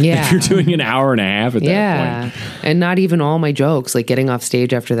 Yeah. If you're doing an hour and a half at that Yeah. point. And not even all my jokes, like getting off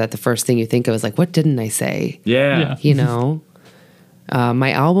stage after that, the first thing you think of is like, what didn't I say? Yeah. You know?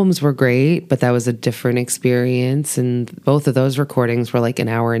 My albums were great, but that was a different experience. And both of those recordings were like an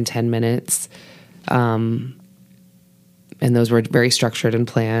hour and 10 minutes. And those were very structured and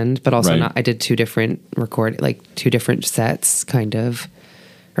planned, but also Right. I did two different sets kind of,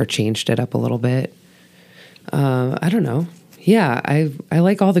 or changed it up a little bit. I don't know. Yeah, I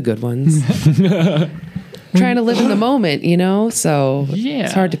like all the good ones. Trying to live in the moment, you know? So Yeah.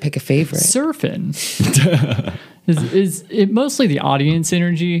 it's hard to pick a favorite. surfing. Is it mostly the audience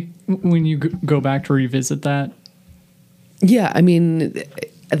energy when you go back to revisit that? Yeah, I mean,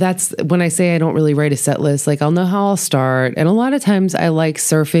 that's when I say I don't really write a set list. Like I'll know how I'll start, and a lot of times I like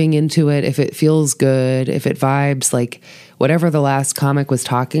surfing into it if it feels good, if it vibes, like whatever the last comic was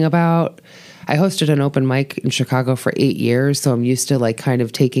talking about. I hosted an open mic in Chicago for 8 years, so I'm used to like kind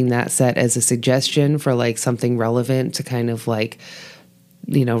of taking that set as a suggestion for like something relevant to kind of like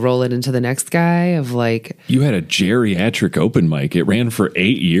roll it into the next guy of like. You had a geriatric open mic. It ran for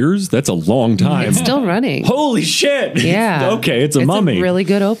 8 years. That's a long time. It's still running. Holy shit. Yeah. Okay. It's a mummy. A really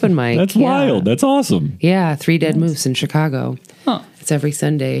good open mic. That's wild. That's awesome. Yeah. 3 Dead Moose in Chicago. Huh. It's every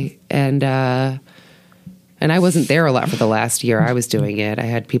Sunday. And I wasn't there a lot for the last year I was doing it. I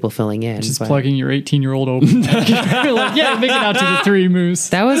had people filling in. Just plugging your 18-year-old open mic. You're like, yeah, make it out to the 3 Moose.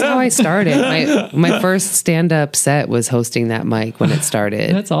 That was how I started. My first stand-up set was hosting that mic when it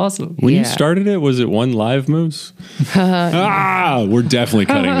started. That's awesome. When you Yeah. started it, was it one live moose? We're definitely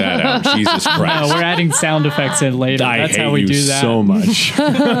cutting that out. Jesus Christ. No, we're adding sound effects in later. I That's hate how we you do that. so much.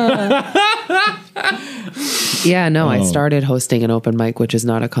 Yeah, no, I started hosting an open mic, which is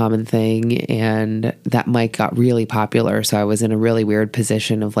not a common thing. And that mic got really popular. So I was in a really weird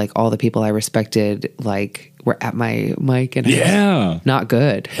position of like all the people I respected, like were at my mic and I Yeah. was not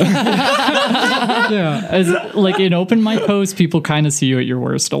good. Yeah. As, like in open mic hosts, people kind of see you at your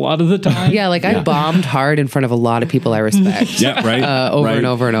worst a lot of the time. Yeah, like I bombed hard in front of a lot of people I respect. Yeah, right. Over Right. and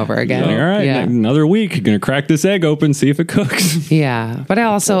over and over again. All right, Yeah. another week. You're going to crack this egg open, see if it cooks. Yeah, but I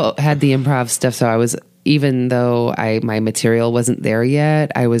also had the improv stuff, so I was, even though my material wasn't there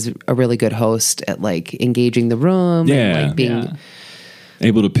yet, I was a really good host at like engaging the room Yeah. and like being. Yeah.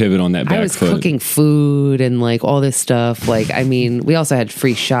 Able to pivot on that back I was foot. cooking food and like all this stuff. Like, I mean, we also had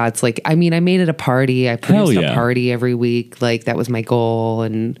free shots. Like, I mean, I made it a party. I produced yeah. a party every week. Like, that was my goal.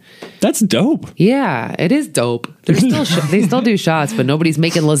 And That's dope. yeah, it is dope. There's still they still do shots, but nobody's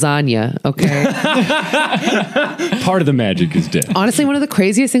making lasagna. Okay. Part of the magic is dead. Honestly, one of the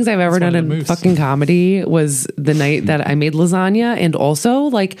craziest things I've ever done one of the in moves. fucking comedy was the night that I made lasagna and also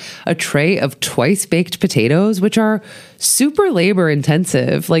like a tray of twice baked potatoes, which are super labor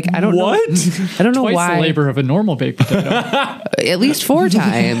intensive. Like, I don't know. I don't know Twice why. the labor of a normal baked potato. At least 4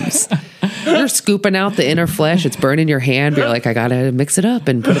 times. You're scooping out the inner flesh. It's burning your hand. But you're like, I gotta mix it up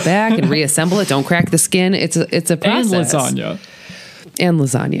and put it back and reassemble it. Don't crack the skin. It's a And process. lasagna.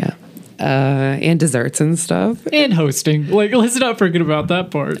 And desserts and stuff. And hosting. Like, let's not forget about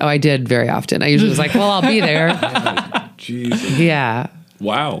that part. Oh, I did very often. I usually was like, well, I'll be there. Jesus. Yeah.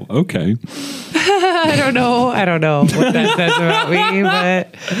 Wow. Okay. I don't know what that says about me,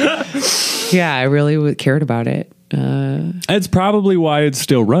 but yeah, I really cared about it. That's probably why it's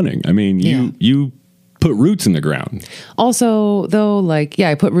still running. I mean, you put roots in the ground. Also, though, like, yeah,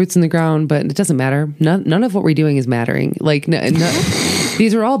 I put roots in the ground, but it doesn't matter. None of what we're doing is mattering. Like,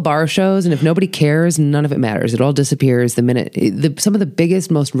 these are all bar shows, and if nobody cares, none of it matters. It all disappears the minute. Some of the biggest,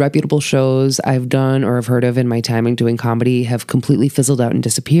 most reputable shows I've done or have heard of in my time doing comedy have completely fizzled out and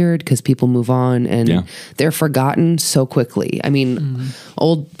disappeared because people move on and they're forgotten so quickly. I mean,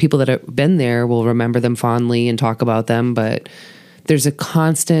 old people that have been there will remember them fondly and talk about them, but there's a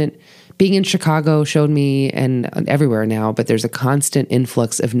constant. Being in Chicago showed me, and everywhere now, but there's a constant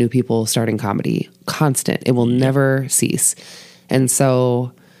influx of new people starting comedy. Constant. It will never cease. And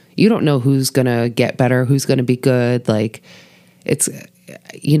so you don't know who's going to get better, who's going to be good. Like, it's,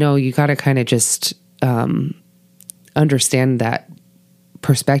 you got to kind of just understand that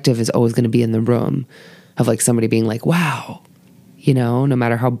perspective is always going to be in the room of like somebody being like, wow, no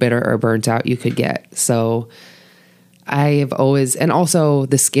matter how bitter or burnt out you could get. So I have always, and also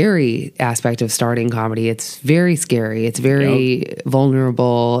the scary aspect of starting comedy, it's very scary. It's very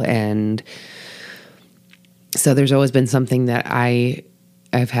vulnerable. And so there's always been something that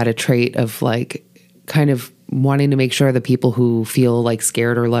I've had a trait of like kind of wanting to make sure the people who feel like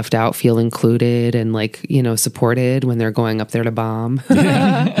scared or left out feel included and like, supported when they're going up there to bomb.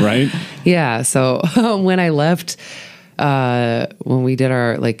 Right? Yeah. So when I left, when we did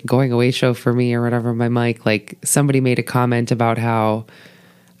our like going away show for me or whatever, my mic, like somebody made a comment about how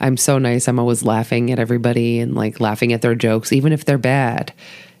I'm so nice. I'm always laughing at everybody and like laughing at their jokes, even if they're bad.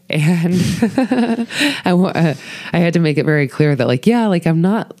 And I had to make it very clear that like, yeah, like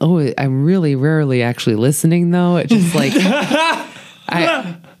I'm really rarely actually listening though. It just like,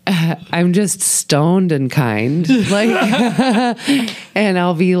 I'm just stoned and kind, like, and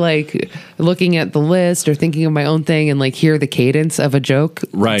I'll be like looking at the list or thinking of my own thing and like hear the cadence of a joke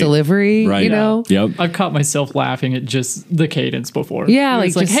delivery, right. Yep. I've caught myself laughing at just the cadence before. Yeah,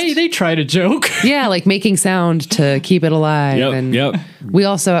 It's like like, hey, they tried a joke. Yeah, like making sound to keep it alive. Yep. We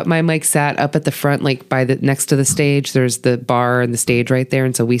also at my mic sat up at the front, like next to the stage. There's the bar and the stage right there,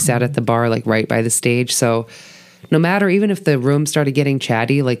 and so we sat at the bar like right by the stage. So no matter, even if the room started getting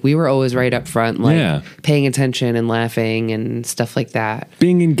chatty, like we were always right up front, like paying attention and laughing and stuff like that.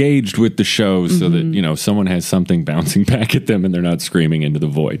 Being engaged with the show so that, you know, someone has something bouncing back at them and they're not screaming into the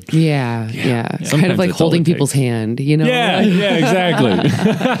void. Yeah. Kind of like holding people's hand, you know? Yeah, exactly.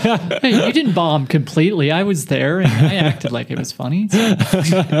 Hey, you didn't bomb completely. I was there and I acted like it was funny.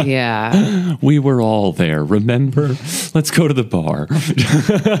 Yeah. We were all there, remember? Let's go to the bar.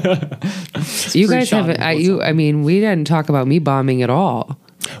 You guys haven't, I mean, we didn't talk about me bombing at all.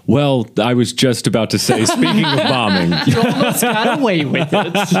 Well, I was just about to say, speaking of bombing. You almost got away with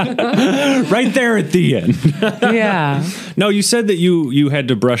it. Right there at the end. Yeah. No, you said that you had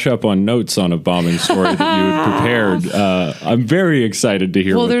to brush up on notes on a bombing story that you had prepared. I'm very excited to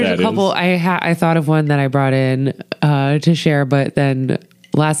hear what that is. Well, there's a couple. I thought of one that I brought in to share, but then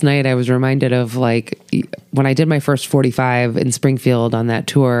last night I was reminded of, like, when I did my first 45 in Springfield on that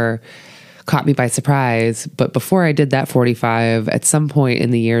tour, caught me by surprise. But before I did that 45, at some point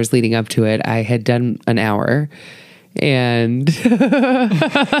in the years leading up to it, I had done an hour. And you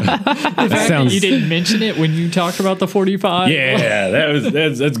didn't mention it when you talked about the 45. Yeah,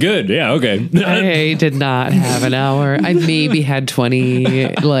 that's good. Yeah, okay. I did not have an hour. I maybe had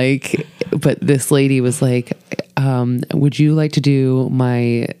 20, like, but this lady was like, would you like to do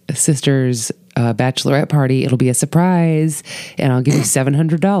my sister's bachelorette party? It'll be a surprise and I'll give you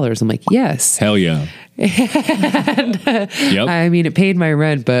 $700. I'm like, yes. Hell yeah. And, Yep. I mean, it paid my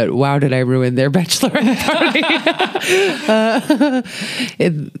rent, but wow, did I ruin their bachelorette party.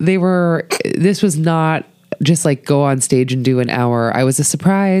 This was not just like go on stage and do an hour. I was a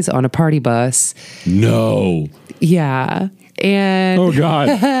surprise on a party bus. No. Yeah. And oh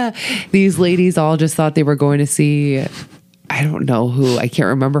God, these ladies all just thought they were going to see, I don't know who, I can't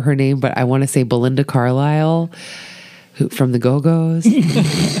remember her name, but I want to say Belinda Carlisle, from the Go-Go's.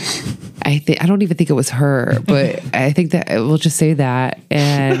 I don't even think it was her, but I think that we'll just say that.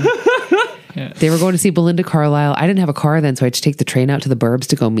 And they were going to see Belinda Carlisle. I didn't have a car then, so I had to take the train out to the burbs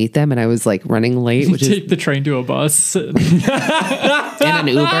to go meet them. And I was like running late. Take the train to a bus. And an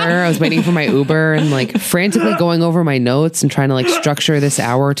Uber. I was waiting for my Uber and like frantically going over my notes and trying to like structure this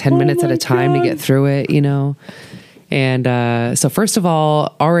hour, 10 minutes at a time to get through it, you know? And so first of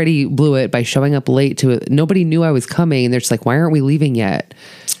all, already blew it by showing up late to it. Nobody knew I was coming. And they're just like, why aren't we leaving yet?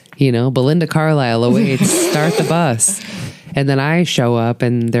 You know, Belinda Carlisle awaits, start the bus. And then I show up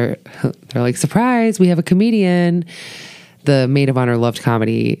and they're like, surprise, we have a comedian. The maid of honor loved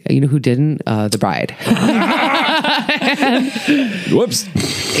comedy. You know who didn't? The bride. Whoops.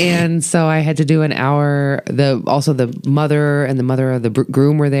 And so I had to do an hour. Also the mother and the mother of the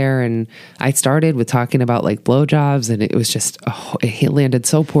groom were there, and I started with talking about like blowjobs, and it was just it landed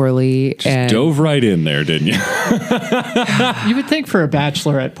so poorly. Just dove right in there, didn't you? You would think for a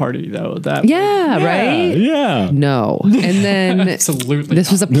bachelorette party though that right? Yeah. No. And then absolutely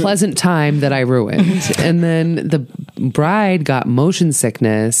this was a pleasant time that I ruined. And then the bride got motion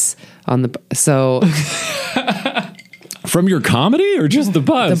sickness on the From your comedy or just the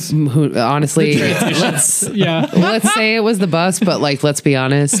bus? Honestly, let's say it was the bus, but like, let's be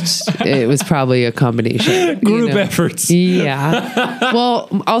honest, it was probably a combination. Group efforts. Yeah.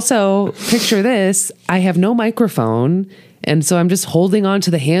 Well, also picture this. I have no microphone. And so I'm just holding on to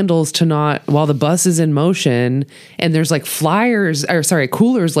the handles while the bus is in motion, and there's like coolers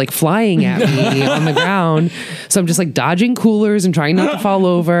like flying at me on the ground. So I'm just like dodging coolers and trying not to fall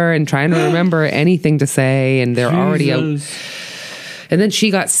over and trying to remember anything to say. And they're already out. And then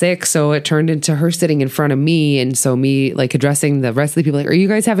she got sick, so it turned into her sitting in front of me. And so me like addressing the rest of the people, like, are you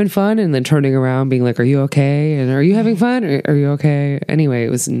guys having fun? And then turning around being like, are you okay? And are you having fun? Are you okay? Anyway,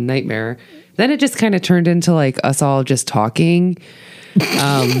 it was a nightmare. Then it just kind of turned into like us all just talking.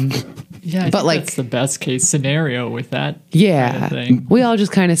 Yeah, but like that's the best case scenario with that. Yeah, kind of thing. We all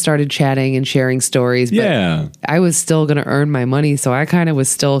just kind of started chatting and sharing stories. But yeah, I was still going to earn my money, so I kind of was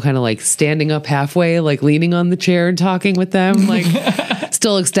still kind of like standing up halfway, like leaning on the chair and talking with them, like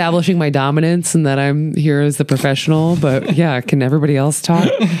still establishing my dominance and that I'm here as the professional. But yeah, can everybody else talk?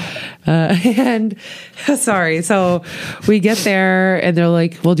 And sorry, so we get there and they're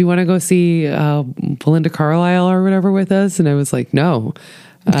like, "Well, do you want to go see Belinda Carlisle or whatever with us?" And I was like, "No."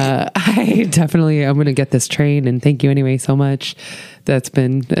 I'm going to get this train, and thank you anyway so much. That's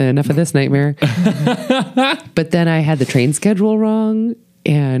been enough of this nightmare. But then I had the train schedule wrong,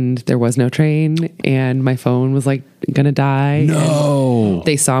 and there was no train, and my phone was like going to die. No.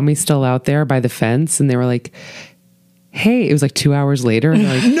 They saw me still out there by the fence, and they were like, hey, it was like 2 hours later. And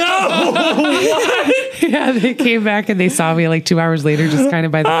they're like, no! What? Yeah, they came back and they saw me like 2 hours later, just kind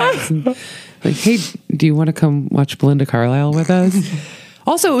of by the fence. And like, hey, do you want to come watch Belinda Carlisle with us?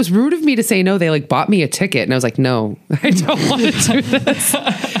 Also, it was rude of me to say no. They like bought me a ticket, and I was like, no, I don't want to do this.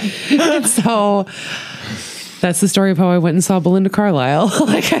 And so that's the story of how I went and saw Belinda Carlisle.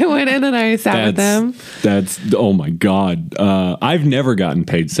 Like I went in and I sat with them. That's oh my God. I've never gotten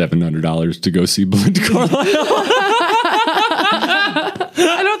paid $700 to go see Belinda Carlisle.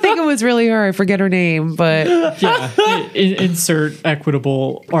 I don't think it was really her. I forget her name, but Yeah. Insert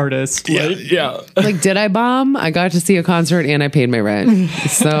equitable artist. Yeah. like, did I bomb? I got to see a concert and I paid my rent.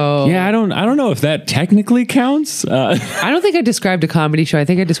 So Yeah, I don't know if that technically counts. I don't think I described a comedy show. I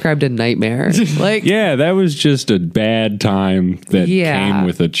think I described a nightmare. Like, Yeah, that was just a bad time that came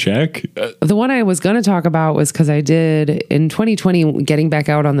with a check. the one I was going to talk about was because I did in 2020, getting back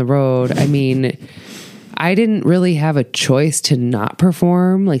out on the road. I mean, I didn't really have a choice to not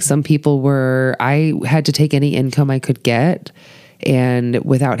perform. Like some people were, I had to take any income I could get. And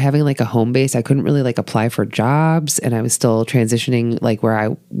without having like a home base, I couldn't really like apply for jobs. And I was still transitioning like where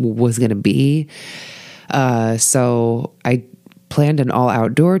I was going to be. So I planned an all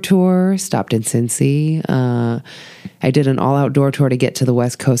outdoor tour, stopped in Cincy. I did an all outdoor tour to get to the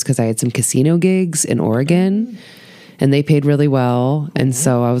West Coast because I had some casino gigs in Oregon. And they paid really well. And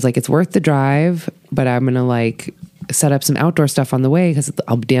so I was like, it's worth the drive, but I'm going to like set up some outdoor stuff on the way because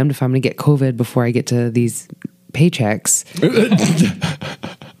I'll be damned if I'm going to get COVID before I get to these paychecks.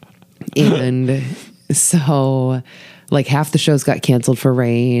 And so like half the shows got canceled for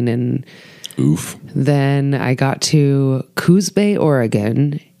rain. And Oof. then I got to Coos Bay,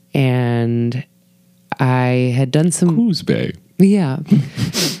 Oregon, and I had done some, Coos Bay. yeah,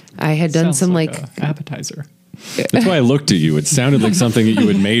 I had done Sounds some like like a appetizer. That's why I looked at you. It sounded like something that you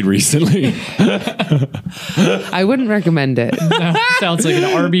had made recently. I wouldn't recommend it. No, sounds like an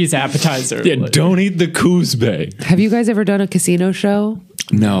Arby's appetizer. Yeah, don't eat the Coos Bay. Have you guys ever done a casino show?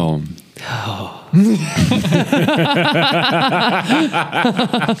 No.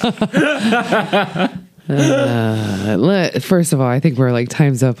 First of all, I think we're like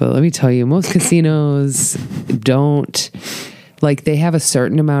time's up, but let me tell you, most casinos don't, like, they have a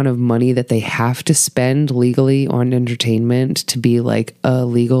certain amount of money that they have to spend legally on entertainment to be like a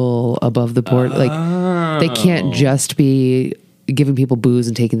legal above the board. Like they can't just be giving people booze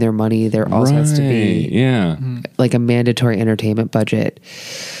and taking their money. There also has to be Yeah. like a mandatory entertainment budget.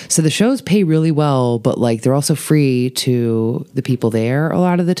 So the shows pay really well, but like they're also free to the people there a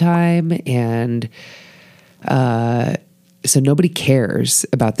lot of the time. And so nobody cares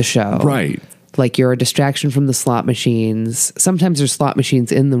about the show. Right. Like you're a distraction from the slot machines. Sometimes there's slot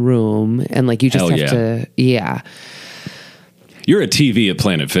machines in the room and like you just Hell have to, You're a TV at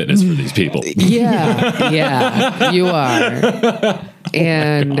Planet Fitness for these people. Yeah, you are.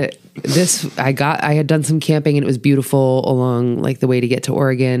 And I had done some camping and it was beautiful along like the way to get to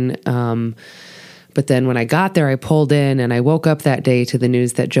Oregon. But then when I got there, I pulled in and I woke up that day to the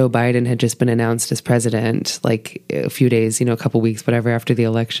news that Joe Biden had just been announced as president, like a few days, a couple weeks, whatever, after the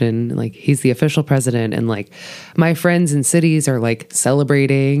election. Like he's the official president. And like my friends in cities are like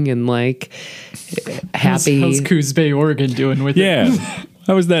celebrating and like happy. How's Coos Bay, Oregon doing with it? Yeah.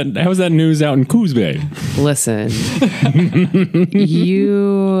 How was that news out in Coos Bay? Listen,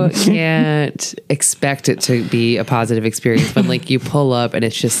 you can't expect it to be a positive experience when like you pull up and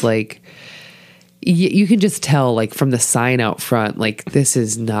it's just like, you can just tell like from the sign out front, like this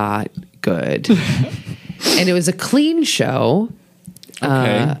is not good. And it was a clean show.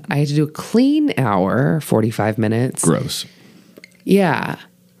 Okay. I had to do a clean hour, 45 minutes. Gross. Yeah.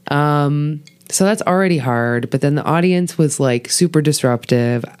 So that's already hard, but then the audience was like super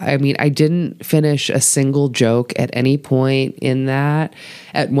disruptive. I mean, I didn't finish a single joke at any point in that.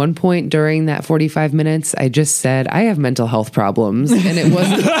 At one point during that 45 minutes, I just said, I have mental health problems. And it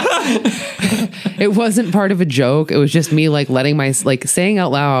wasn't, it wasn't part of a joke. It was just me like saying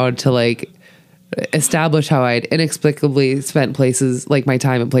out loud to like establish how I'd inexplicably spent my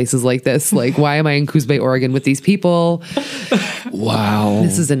time in places like this. Like, why am I in Coos Bay, Oregon with these people? Wow.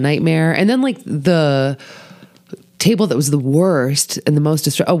 This is a nightmare. And then like the table that was the worst and the most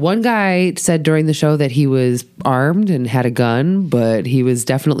one guy said during the show that he was armed and had a gun, but he was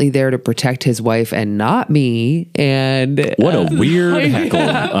definitely there to protect his wife and not me. And What a weird heckle.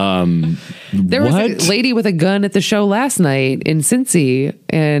 there was a lady with a gun at the show last night in Cincy,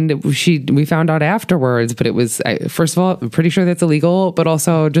 and we found out afterwards, but it was, first of all, I'm pretty sure that's illegal, but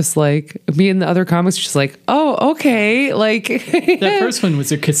also just like me and the other comics just like, oh, okay. Like That first one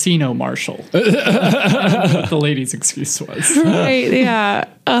was a casino marshal. The lady's excuse was. right. Yeah.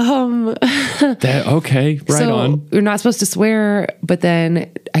 Okay, right so on. You're not supposed to swear, but then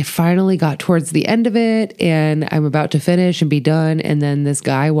I finally got towards the end of it and I'm about to finish and be done. And then this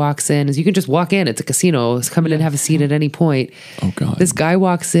guy walks in, as you can just just walk in. It's a casino. It's come in and have a seat at any point. Oh God. This guy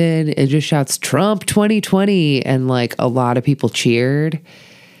walks in and just shouts Trump 2020, and like a lot of people cheered.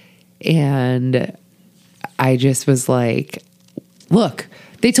 And I just was like, look,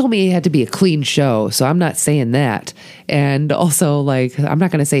 they told me it had to be a clean show, so I'm not saying that. And also, like, I'm not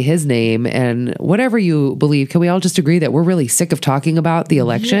going to say his name. And whatever you believe, can we all just agree that we're really sick of talking about the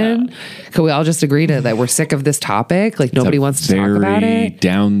election? Yeah. Can we all just agree that we're sick of this topic? Like, nobody wants to talk about it?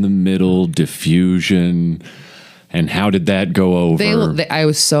 Down the middle diffusion. And how did that go over? I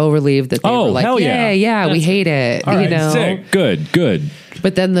was so relieved that they were like, hell yeah. yeah, we hate it. All right, you know? sick. Good.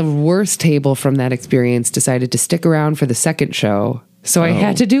 But then the worst table from that experience decided to stick around for the second show. So I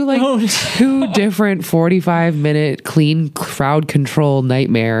had to do like 2 different 45-minute clean crowd control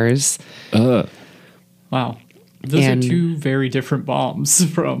nightmares. Wow. Those And- are 2 very different bombs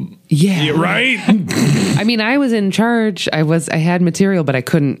from. Yeah. Right? I mean, I was in charge. I had material, but I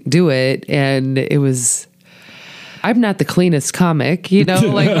couldn't do it. And it was, I'm not the cleanest comic, you know,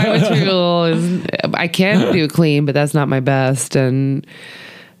 like my material is, I can do clean, but that's not my best. And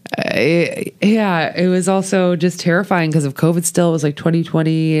it was also just terrifying because of COVID still. It was like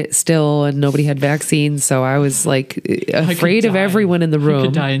 2020 still, and nobody had vaccines. So I was like afraid of everyone in the You room.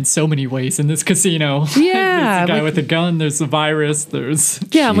 could die in so many ways in this casino. Yeah, There's a guy like- with a gun. There's a virus. There's.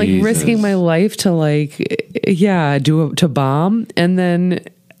 Yeah, I'm like Jesus. risking my life to to bomb. And then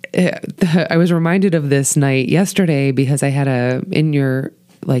I was reminded of this night yesterday because I had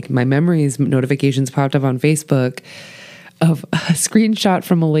my memories notifications popped up on Facebook of a screenshot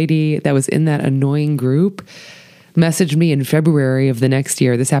from a lady that was in that annoying group messaged me in February of the next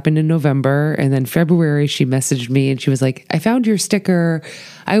year. This happened in November. And then February, she messaged me and she was like, I found your sticker.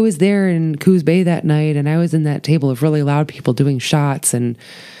 I was there in Coos Bay that night and I was in that table of really loud people doing shots. And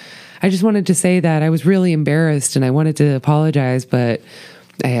I just wanted to say that I was really embarrassed and I wanted to apologize, but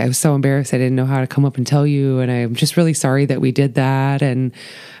I was so embarrassed. I didn't know how to come up and tell you. And I'm just really sorry that we did that. And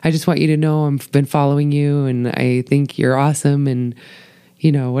I just want you to know I've been following you and I think you're awesome. And,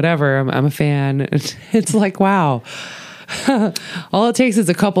 you know, whatever, I'm a fan. It's like, wow. All it takes is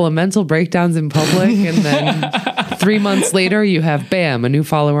a couple of mental breakdowns in public. And then 3 months later, you have, bam, a new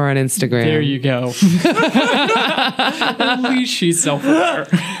follower on Instagram. There you go. At least she's self-aware.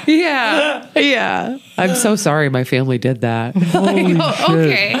 Yeah. I'm so sorry my family did that.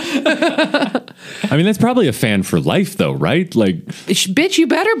 Okay. I mean, that's probably a fan for life, though, right? Like, Bitch, you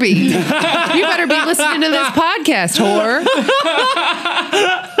better be. You better be listening to this podcast, whore.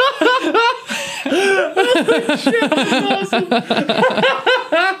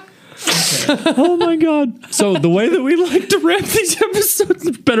 oh my God. So the way that we like to wrap these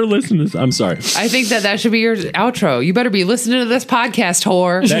episodes, better listen to this. I'm sorry. I think that should be your outro. You better be listening to this podcast,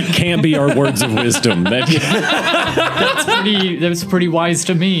 whore. That can't be our words of wisdom. That was pretty wise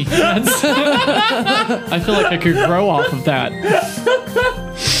to me. I feel like I could grow off of that.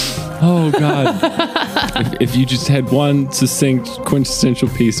 Oh God. if you just had one succinct, quintessential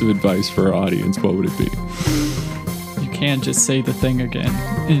piece of advice for our audience, what would it be? You can't just say the thing again.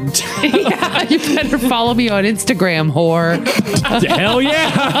 And Yeah, you better follow me on Instagram, whore. Hell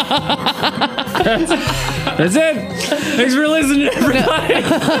yeah. That's it. Thanks for listening, everybody.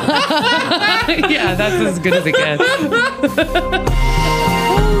 Yeah, that's as good as it gets.